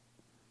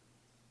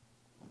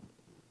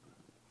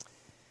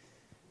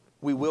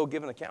 We will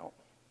give an account,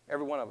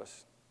 every one of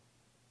us.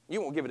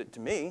 You won't give it to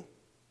me,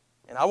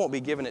 and I won't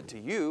be giving it to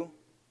you,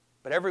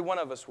 but every one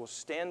of us will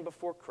stand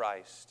before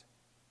Christ.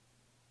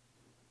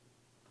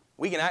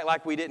 We can act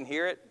like we didn't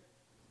hear it.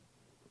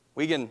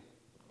 We can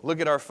look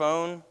at our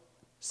phone,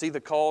 see the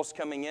calls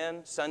coming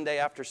in Sunday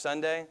after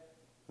Sunday.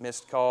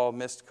 Missed call,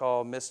 missed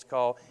call, missed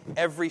call.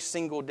 Every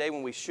single day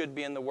when we should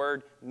be in the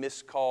Word,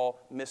 missed call,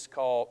 missed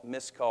call,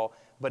 missed call.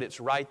 But it's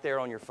right there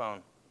on your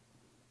phone.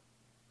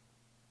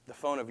 The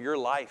phone of your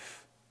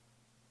life.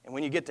 And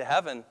when you get to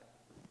heaven,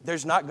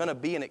 there's not going to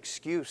be an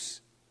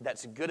excuse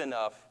that's good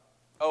enough.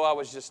 Oh, I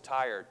was just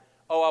tired.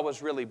 Oh, I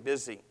was really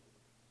busy.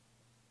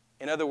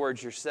 In other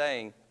words, you're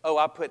saying, oh,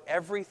 I put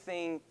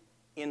everything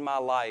in my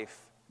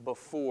life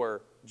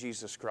before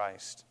Jesus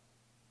Christ.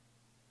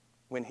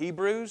 When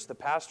Hebrews, the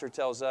pastor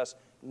tells us,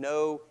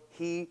 no,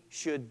 he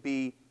should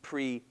be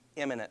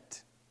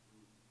preeminent.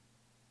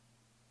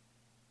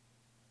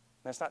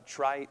 That's not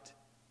trite.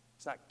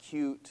 It's not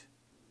cute.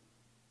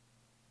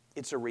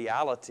 It's a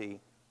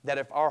reality that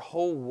if our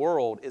whole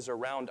world is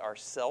around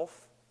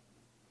ourself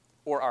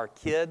or our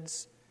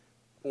kids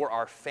or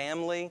our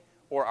family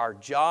or our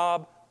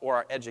job or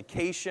our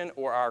education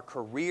or our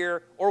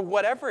career or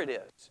whatever it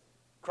is,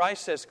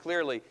 Christ says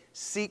clearly,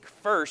 seek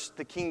first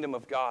the kingdom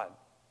of God.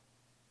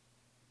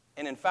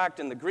 And in fact,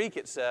 in the Greek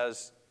it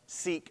says,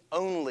 seek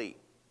only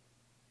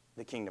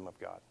the kingdom of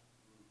God.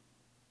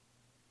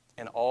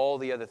 And all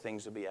the other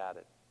things will be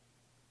added.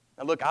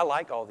 Now look, I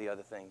like all the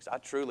other things. I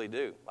truly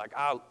do. Like,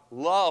 I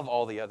love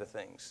all the other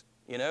things,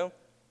 you know?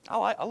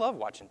 I love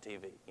watching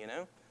TV, you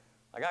know?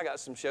 Like, I got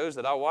some shows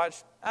that I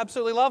watch,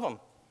 absolutely love them.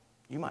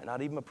 You might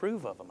not even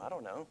approve of them. I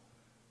don't know.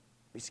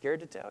 Be scared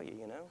to tell you,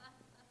 you know?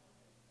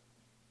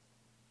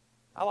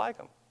 I like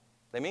them.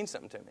 They mean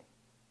something to me.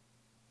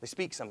 They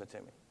speak something to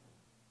me.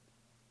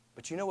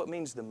 But you know what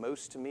means the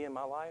most to me in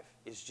my life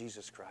is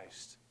Jesus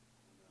Christ.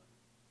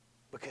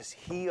 Because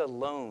He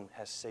alone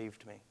has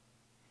saved me.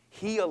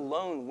 He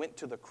alone went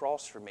to the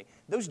cross for me.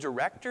 Those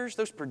directors,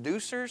 those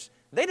producers,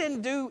 they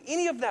didn't do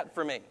any of that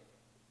for me.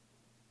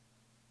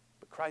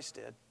 But Christ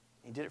did.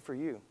 He did it for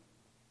you.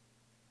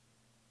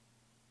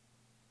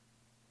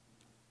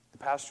 The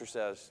pastor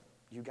says,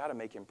 you got to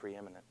make Him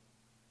preeminent.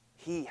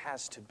 He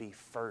has to be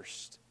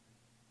first.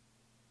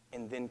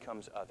 And then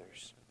comes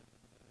others.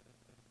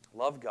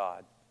 Love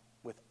God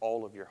with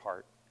all of your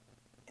heart.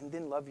 And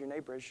then love your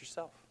neighbor as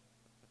yourself.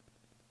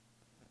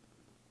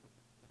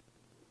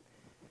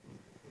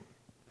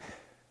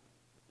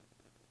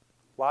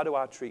 Why do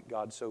I treat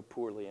God so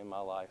poorly in my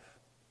life?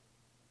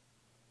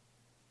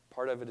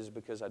 Part of it is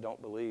because I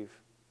don't believe.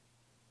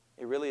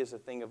 It really is a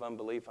thing of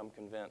unbelief, I'm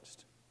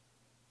convinced.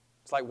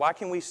 It's like, why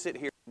can we sit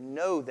here and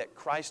know that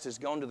Christ has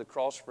gone to the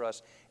cross for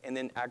us and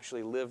then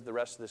actually live the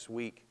rest of this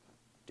week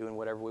doing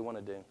whatever we want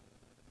to do?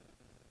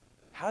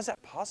 How is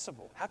that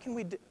possible? How can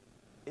we do?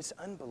 It's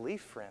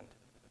unbelief, friend.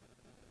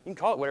 You can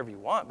call it whatever you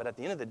want, but at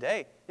the end of the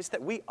day, it's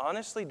that we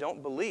honestly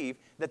don't believe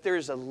that there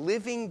is a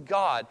living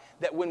God,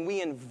 that when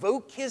we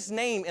invoke His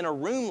name in a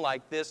room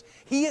like this,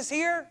 He is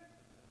here.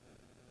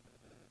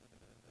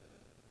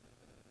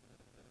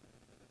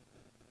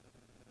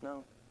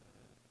 No.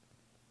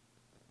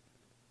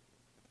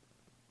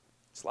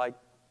 It's like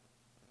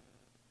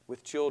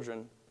with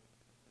children.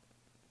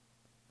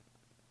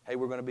 Hey,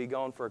 we're going to be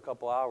gone for a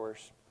couple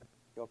hours.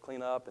 Y'all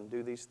clean up and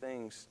do these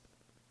things.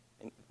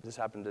 And this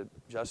happened to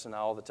Justin and I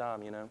all the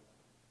time, you know.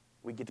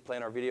 We get to play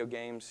in our video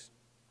games,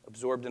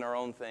 absorbed in our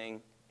own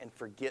thing, and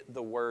forget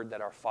the word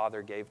that our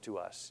Father gave to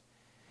us.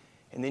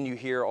 And then you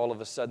hear all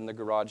of a sudden the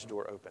garage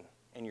door open,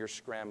 and you're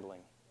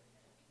scrambling.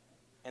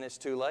 And it's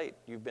too late.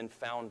 You've been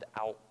found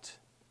out.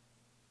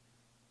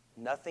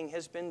 Nothing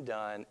has been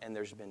done, and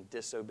there's been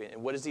disobedience.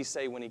 And what does he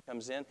say when he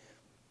comes in?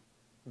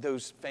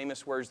 Those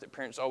famous words that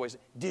parents always say,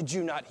 "Did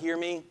you not hear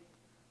me?"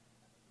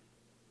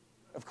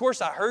 Of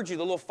course I heard you.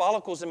 The little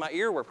follicles in my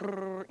ear were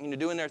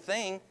doing their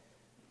thing,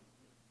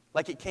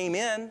 like it came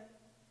in.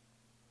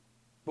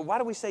 But why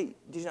do we say,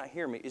 "Did you not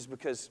hear me?" Is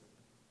because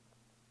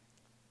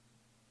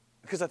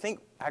I think,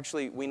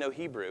 actually, we know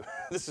Hebrew.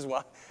 This is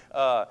why.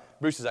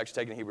 Bruce is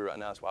actually taking Hebrew right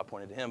now. That's why I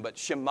pointed to him. But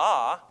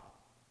Shema,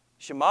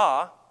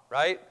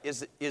 right,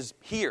 is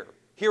hear.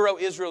 Hear, O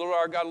Israel, Lord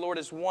our God, Lord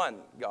is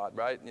one God,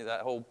 right? You know,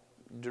 that whole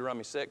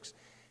Deuteronomy 6.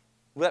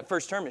 Well, that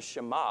first term is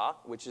Shema,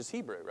 which is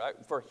Hebrew, right,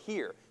 for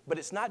hear. But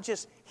it's not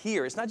just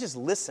hear. It's not just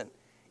listen.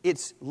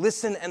 It's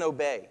listen and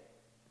obey.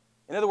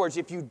 In other words,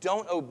 if you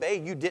don't obey,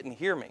 you didn't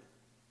hear me.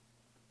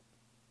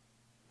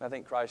 And I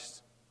think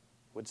Christ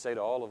would say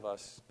to all of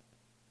us,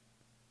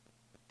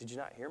 "Did you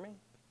not hear me?"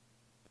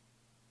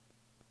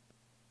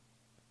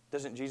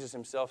 Doesn't Jesus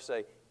himself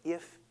say,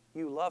 "If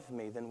you love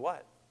me, then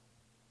what?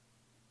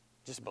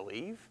 Just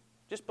believe?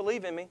 Just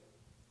believe in me.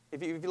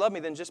 If you love me,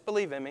 then just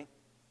believe in me.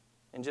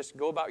 And just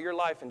go about your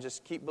life and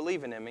just keep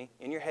believing in me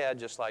in your head,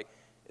 just like,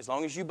 as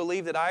long as you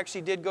believe that I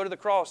actually did go to the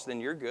cross,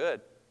 then you're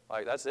good."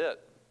 Like, that's it.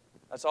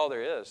 That's all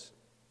there is.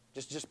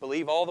 Just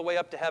believe all the way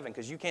up to heaven,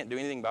 because you can't do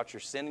anything about your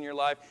sin in your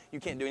life. You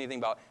can't do anything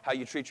about how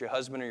you treat your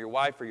husband or your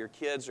wife or your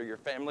kids or your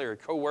family or your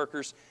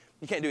co-workers.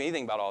 You can't do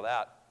anything about all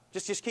that.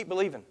 Just keep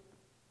believing.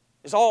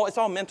 It's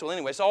all mental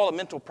anyway. It's all a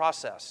mental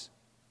process.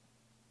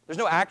 There's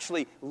no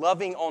actually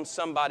loving on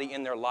somebody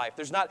in their life.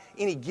 There's not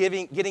any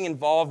getting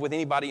involved with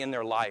anybody in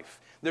their life.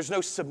 There's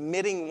no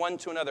submitting one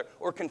to another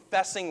or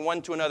confessing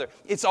one to another.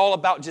 It's all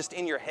about just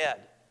in your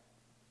head.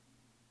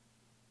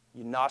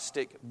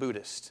 Gnostic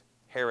Buddhist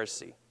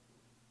heresy.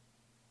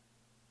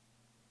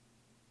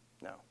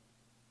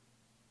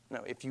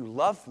 No, if you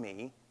love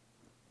me,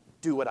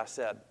 do what I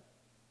said.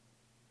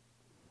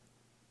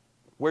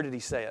 Where did he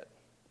say it?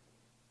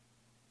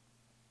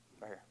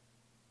 Right here.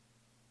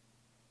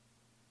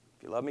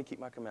 If you love me, keep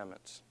my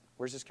commandments.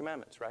 Where's his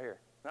commandments? Right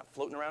here. Not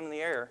floating around in the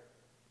air.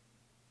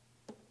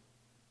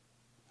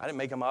 I didn't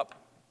make them up.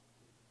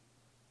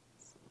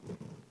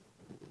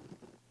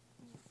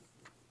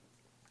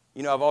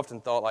 You know, I've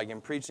often thought, like,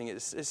 in preaching,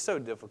 it's so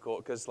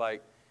difficult because,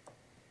 like,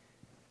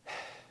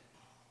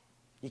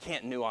 you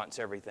can't nuance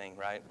everything,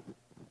 right?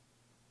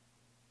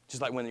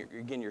 Just like when,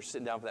 you're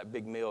sitting down for that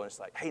big meal, and it's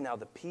like, hey, now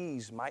the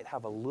peas might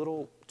have a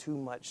little too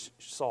much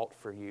salt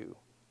for you.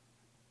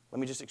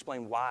 Let me just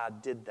explain why I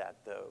did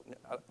that, though.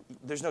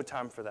 There's no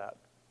time for that.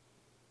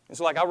 And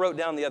so, like, I wrote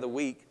down the other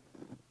week,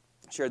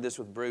 shared this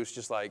with Bruce,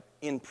 just like,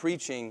 in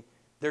preaching,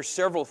 there's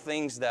several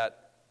things that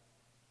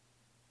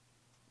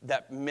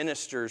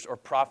ministers or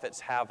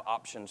prophets have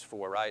options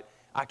for, right?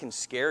 I can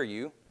scare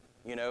you,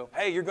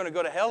 hey, you're going to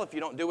go to hell if you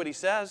don't do what he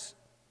says.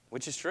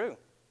 Which is true.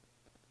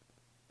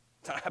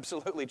 It's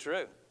absolutely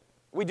true.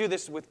 We do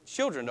this with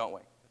children, don't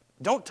we?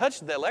 Don't touch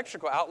the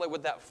electrical outlet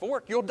with that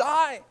fork. You'll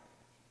die.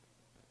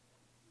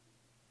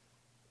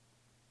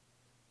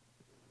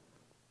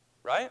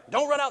 Right?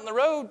 Don't run out in the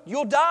road.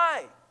 You'll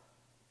die.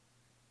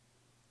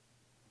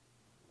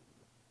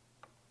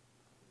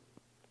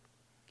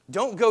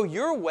 Don't go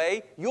your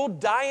way. You'll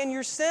die in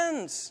your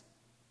sins.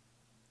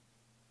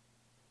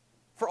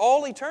 For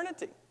all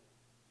eternity.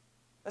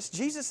 That's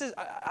Jesus'.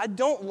 I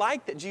don't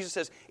like that Jesus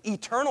says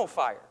eternal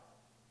fire.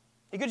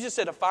 He could have just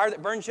said a fire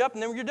that burns you up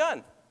and then you're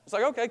done. It's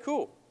like, okay,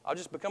 cool. I'll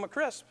just become a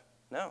crisp.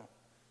 No,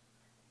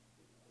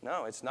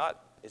 it's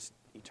not. It's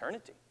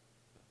eternity.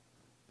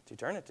 It's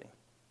eternity.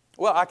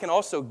 Well, I can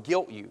also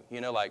guilt you,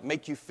 like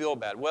make you feel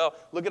bad. Well,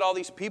 look at all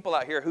these people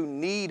out here who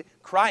need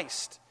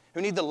Christ,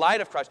 who need the light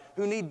of Christ,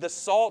 who need the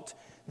salt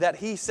that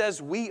he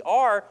says we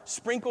are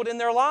sprinkled in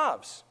their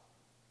lives.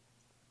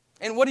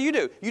 And what do?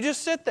 You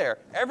just sit there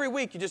every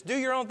week. You just do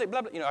your own thing.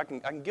 Blah, blah. I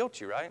can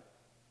guilt you, right?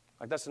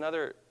 Like that's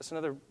another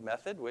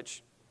method,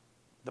 which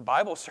the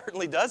Bible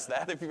certainly does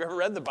that. If you've ever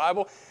read the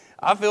Bible,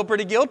 I feel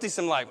pretty guilty.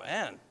 So I'm like,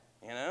 man,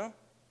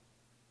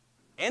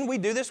 And we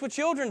do this with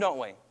children, don't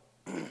we?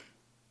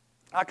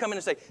 I come in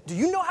and say, do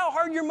you know how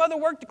hard your mother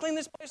worked to clean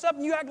this place up?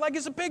 And you act like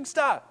it's a pigsty.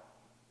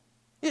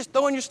 You're just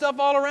throwing your stuff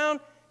all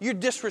around. You're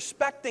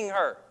disrespecting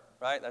her,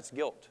 right? That's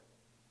guilt.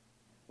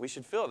 We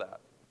should feel that.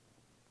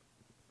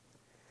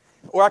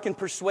 Or I can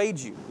persuade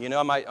you.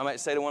 I might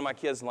say to one of my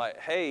kids, like,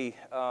 hey,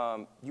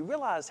 you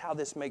realize how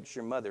this makes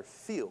your mother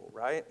feel,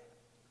 right?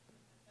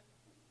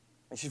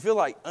 And she feel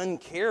like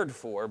uncared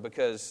for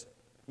because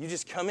you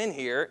just come in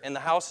here and the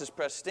house is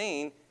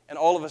pristine and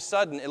all of a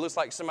sudden it looks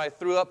like somebody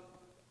threw up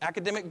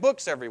academic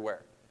books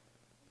everywhere.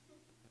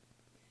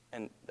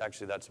 And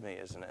actually that's me,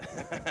 isn't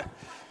it?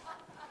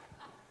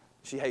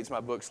 She hates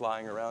my books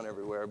lying around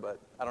everywhere, but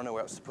I don't know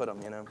where else to put them,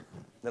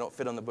 They don't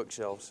fit on the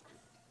bookshelves.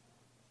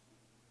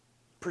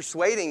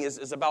 Persuading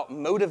is about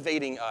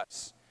motivating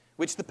us,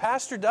 which the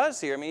pastor does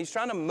here. He's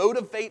trying to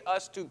motivate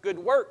us to good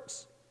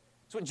works.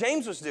 That's what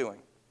James was doing.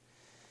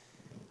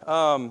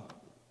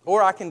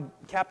 Or I can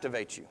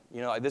captivate you.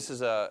 Like this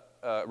is a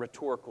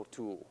rhetorical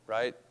tool,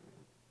 right?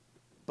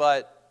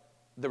 But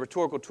the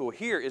rhetorical tool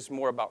here is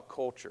more about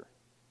culture.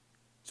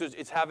 So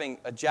it's having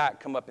a Jack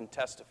come up and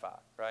testify,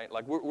 right?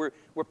 Like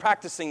we're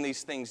practicing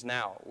these things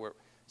now. We're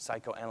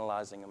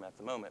psychoanalyzing them at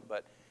the moment.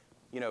 But,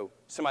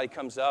 somebody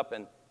comes up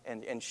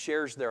and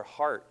shares their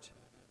heart.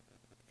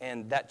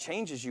 And that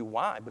changes you.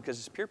 Why? Because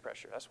it's peer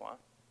pressure. That's why.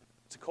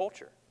 It's a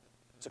culture.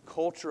 It's a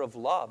culture of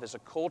love. It's a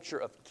culture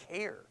of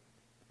care.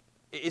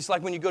 It's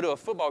like when you go to a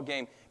football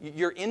game,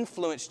 you're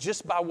influenced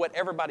just by what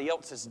everybody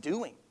else is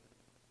doing.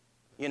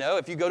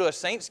 If you go to a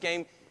Saints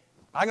game,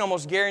 I can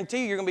almost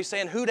guarantee you're going to be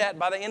saying "who dat"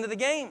 by the end of the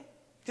game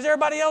because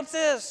everybody else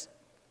is.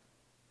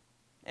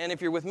 And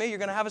if you're with me, you're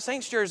going to have a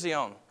Saints jersey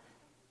on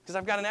because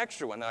I've got an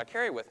extra one that I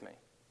carry with me.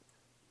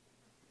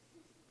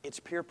 It's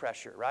peer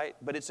pressure, right?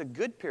 But it's a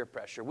good peer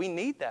pressure. We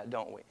need that,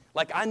 don't we?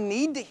 Like I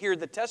need to hear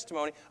the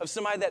testimony of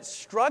somebody that's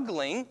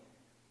struggling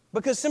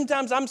because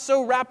sometimes I'm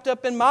so wrapped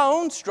up in my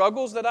own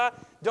struggles that I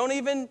don't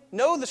even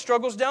know the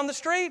struggles down the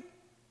street.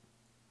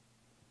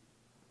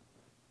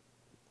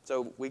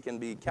 So we can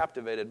be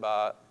captivated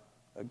by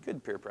a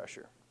good peer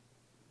pressure.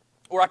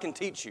 Or I can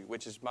teach you,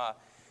 which is my,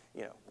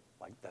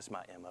 that's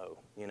my MO,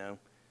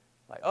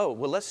 Like, oh,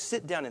 well, let's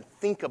sit down and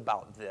think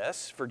about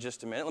this for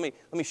just a minute.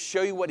 Let me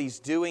show you what he's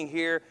doing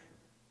here.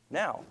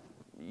 Now,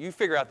 you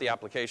figure out the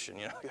application,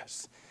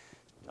 because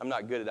I'm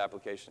not good at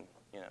application,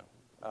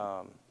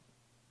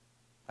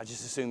 I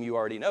just assume you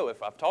already know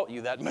if I've taught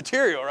you that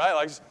material, right?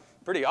 Like, it's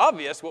pretty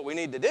obvious what we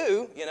need to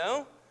do,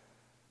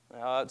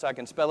 So I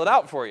can spell it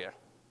out for you.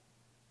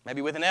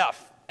 Maybe with an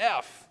F.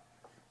 F.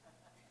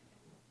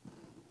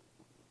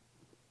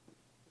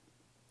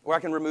 Or I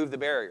can remove the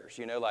barriers,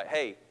 like,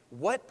 hey,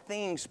 what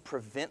things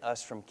prevent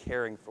us from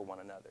caring for one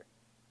another?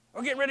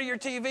 Or get rid of your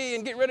TV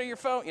and get rid of your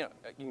phone. You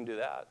can do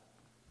that.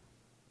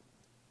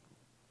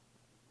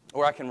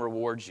 Or I can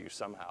reward you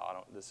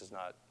somehow. This is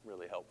not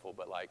really helpful,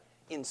 but like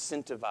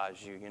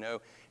incentivize you,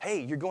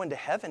 Hey, you're going to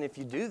heaven if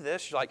you do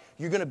this.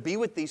 You're going to be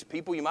with these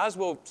people. You might as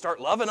well start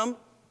loving them.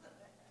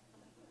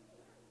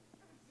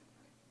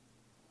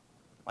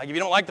 Like if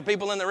you don't like the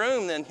people in the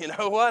room, then you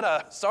know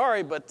what?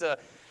 Sorry, but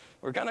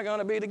we're kind of going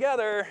to be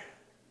together.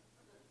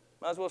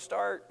 Might as well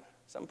start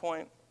at some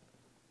point.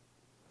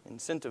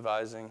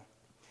 Incentivizing.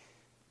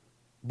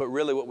 But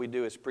really what we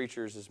do as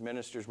preachers, as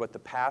ministers, what the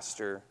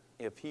pastor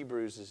of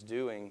Hebrews is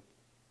doing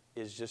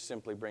is just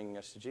simply bringing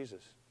us to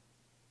Jesus.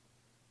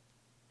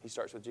 He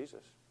starts with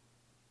Jesus.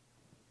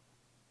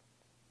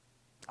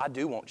 I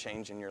do want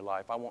change in your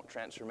life. I want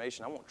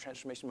transformation. I want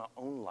transformation in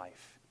my own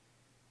life.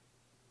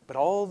 But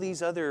all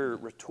these other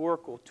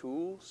rhetorical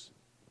tools,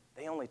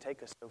 they only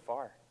take us so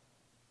far.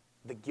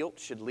 The guilt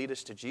should lead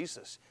us to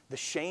Jesus. The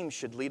shame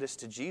should lead us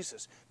to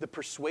Jesus. The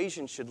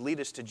persuasion should lead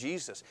us to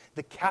Jesus.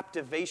 The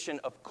captivation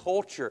of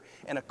culture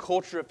and a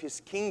culture of His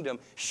kingdom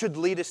should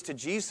lead us to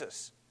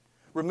Jesus.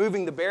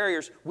 Removing the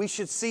barriers, we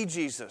should see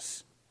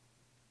Jesus.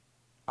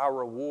 Our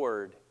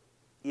reward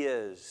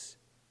is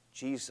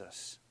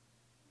Jesus.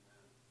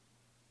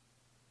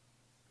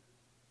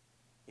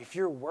 If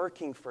you're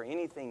working for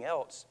anything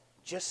else,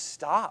 just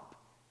stop.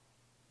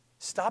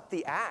 Stop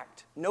the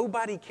act.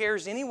 Nobody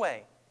cares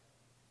anyway.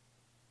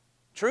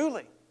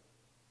 Truly.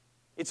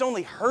 It's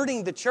only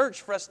hurting the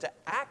church for us to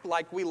act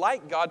like we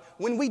like God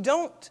when we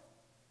don't.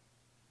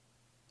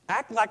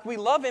 Act like we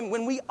love Him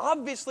when we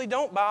obviously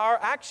don't by our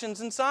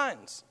actions and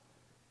signs.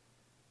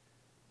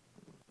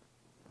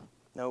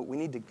 No, we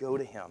need to go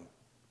to Him.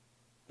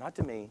 Not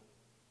to me.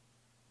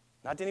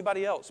 Not to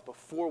anybody else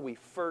before we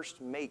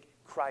first make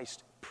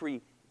Christ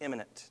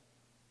preeminent.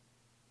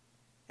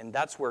 And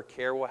that's where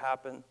care will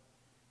happen.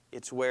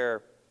 It's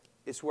where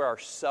our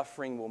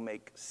suffering will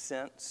make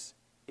sense.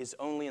 Is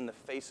only in the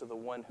face of the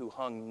one who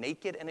hung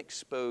naked and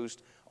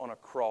exposed on a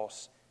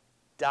cross,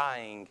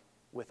 dying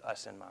with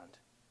us in mind.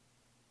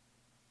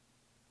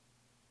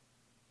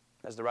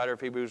 As the writer of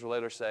Hebrews will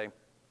later say,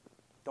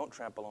 don't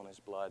trample on His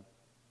blood.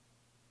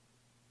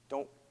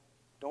 Don't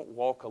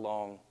walk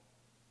along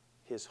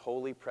His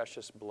holy,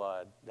 precious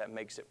blood that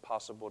makes it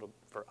possible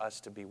for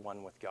us to be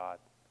one with God.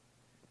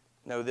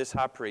 No, this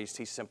high priest,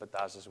 he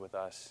sympathizes with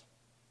us.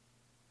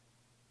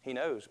 He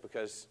knows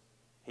because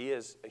he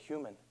is a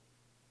human.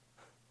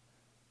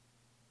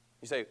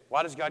 You say,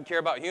 why does God care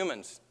about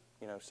humans?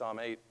 Psalm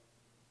 8.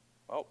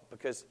 Well,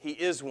 because He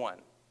is one.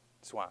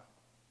 That's why.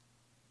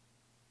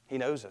 He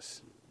knows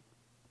us.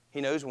 He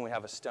knows when we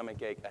have a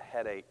stomach ache, a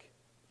headache,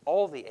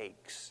 all the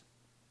aches.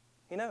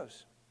 He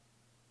knows.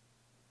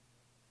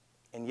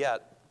 And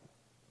yet,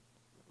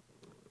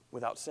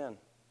 without sin,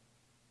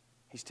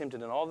 He's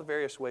tempted in all the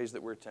various ways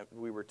that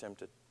we were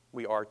tempted.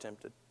 We are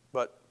tempted,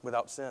 but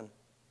without sin.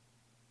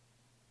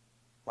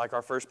 Like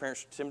our first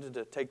parents were tempted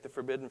to take the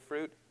forbidden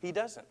fruit, He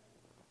doesn't.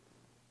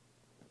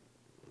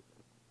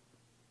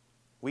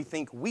 We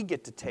think we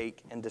get to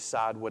take and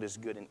decide what is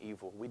good and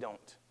evil. We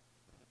don't.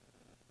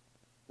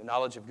 The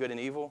knowledge of good and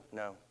evil?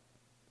 No.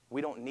 We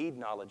don't need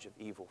knowledge of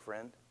evil,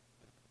 friend.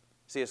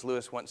 C.S.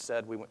 Lewis once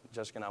said,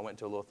 Jessica and I went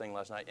to a little thing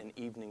last night, an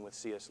evening with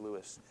C.S.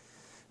 Lewis.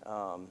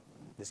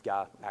 This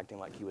guy acting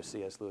like he was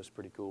C.S. Lewis,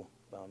 pretty cool.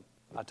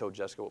 I told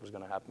Jessica what was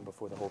going to happen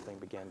before the whole thing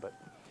began, but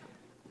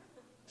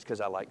it's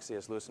because I like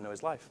C.S. Lewis and know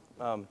his life.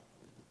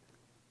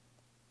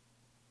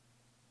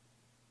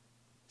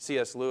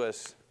 C.S.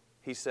 Lewis,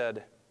 he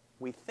said,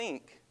 we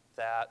think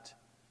that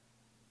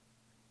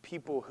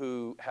people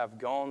who have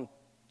gone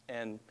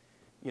and,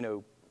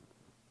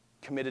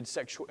 committed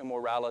sexual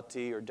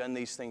immorality or done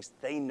these things,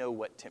 they know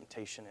what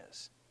temptation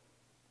is.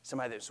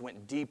 Somebody that's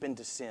went deep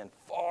into sin,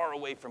 far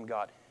away from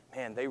God,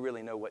 man, they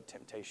really know what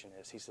temptation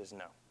is. He says,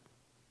 no.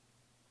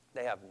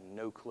 They have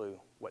no clue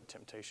what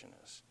temptation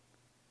is.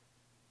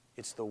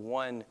 It's the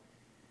one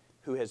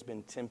who has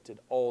been tempted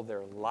all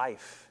their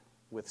life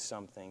with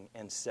something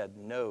and said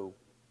no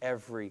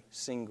every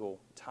single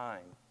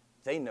time.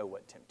 They know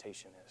what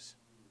temptation is.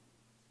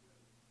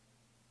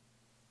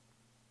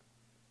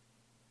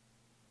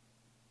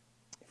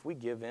 If we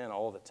give in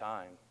all the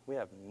time, we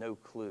have no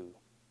clue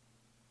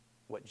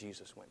what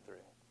Jesus went through.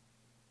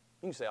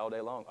 You can say all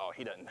day long, oh,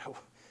 he doesn't know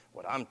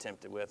what I'm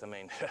tempted with. I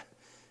mean,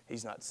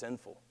 he's not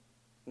sinful.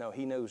 No,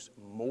 he knows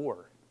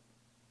more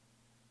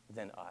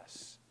than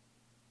us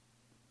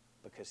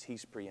because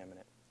he's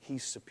preeminent.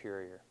 He's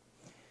superior.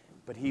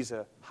 But he's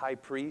a high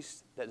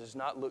priest that does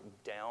not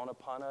look down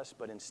upon us,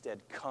 but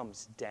instead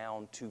comes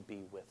down to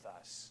be with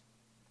us.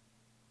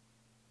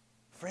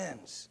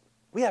 Friends,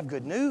 we have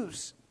good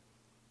news.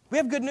 We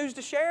have good news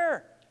to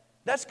share.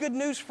 That's good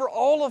news for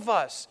all of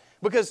us.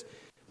 Because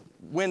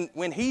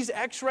when he's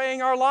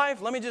x-raying our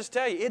life, let me just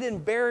tell you, it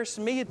embarrassed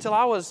me until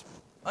I was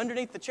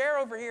underneath the chair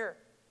over here.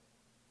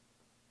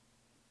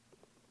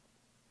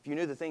 If you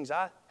knew the things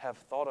I have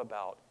thought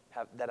about,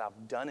 that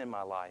I've done in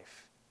my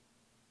life,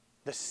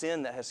 the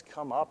sin that has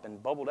come up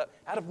and bubbled up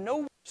out of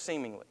nowhere,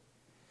 seemingly.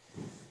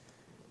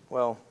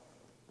 Well,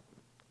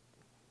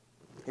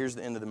 here's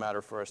the end of the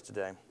matter for us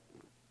today.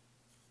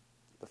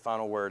 The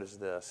final word is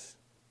this.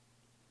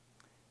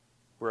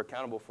 We're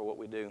accountable for what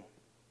we do.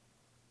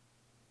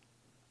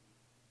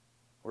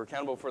 We're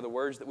accountable for the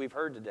words that we've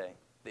heard today,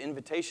 the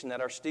invitation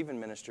that our Stephen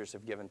ministers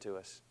have given to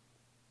us.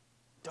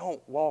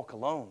 Don't walk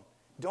alone.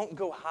 Don't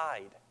go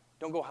hide.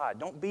 Don't go hide.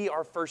 Don't be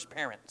our first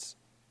parents.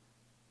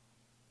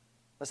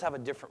 Let's have a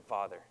different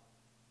father.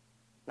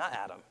 Not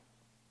Adam.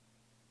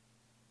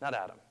 Not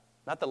Adam.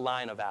 Not the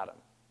line of Adam,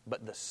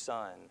 but the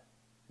Son,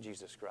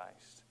 Jesus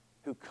Christ,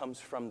 who comes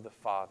from the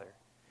Father,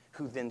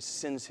 who then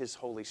sends His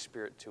Holy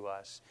Spirit to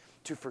us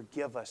to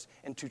forgive us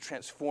and to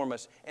transform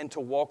us and to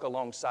walk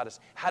alongside us.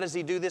 How does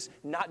He do this?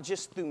 Not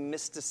just through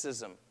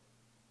mysticism,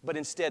 but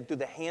instead through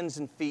the hands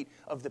and feet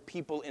of the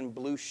people in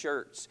blue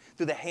shirts,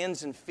 through the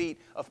hands and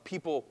feet of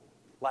people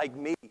like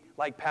me,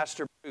 like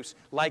Pastor Bruce,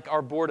 like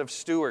our board of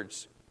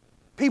stewards.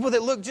 People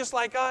that look just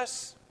like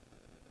us,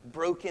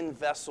 broken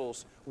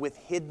vessels with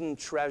hidden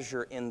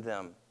treasure in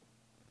them.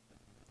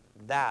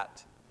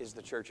 That is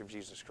the Church of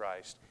Jesus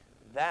Christ.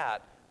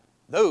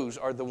 Those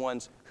are the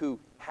ones who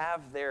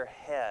have their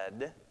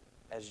head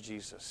as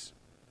Jesus,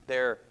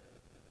 their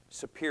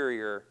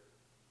superior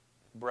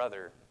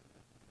brother,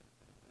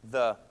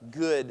 the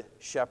good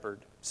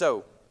shepherd.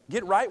 So,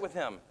 get right with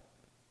Him.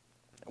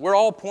 We're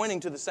all pointing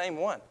to the same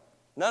one.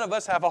 None of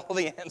us have all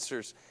the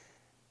answers.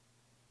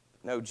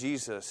 No,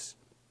 Jesus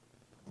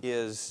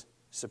is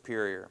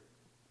superior.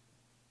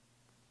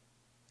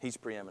 He's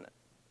preeminent.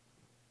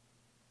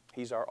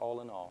 He's our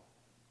all in all.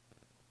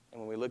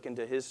 And when we look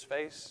into His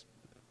face,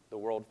 the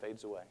world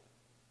fades away.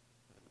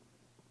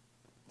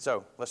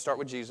 So, let's start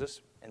with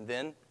Jesus and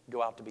then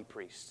go out to be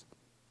priests.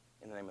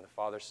 In the name of the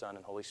Father, Son,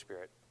 and Holy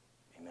Spirit,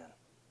 amen.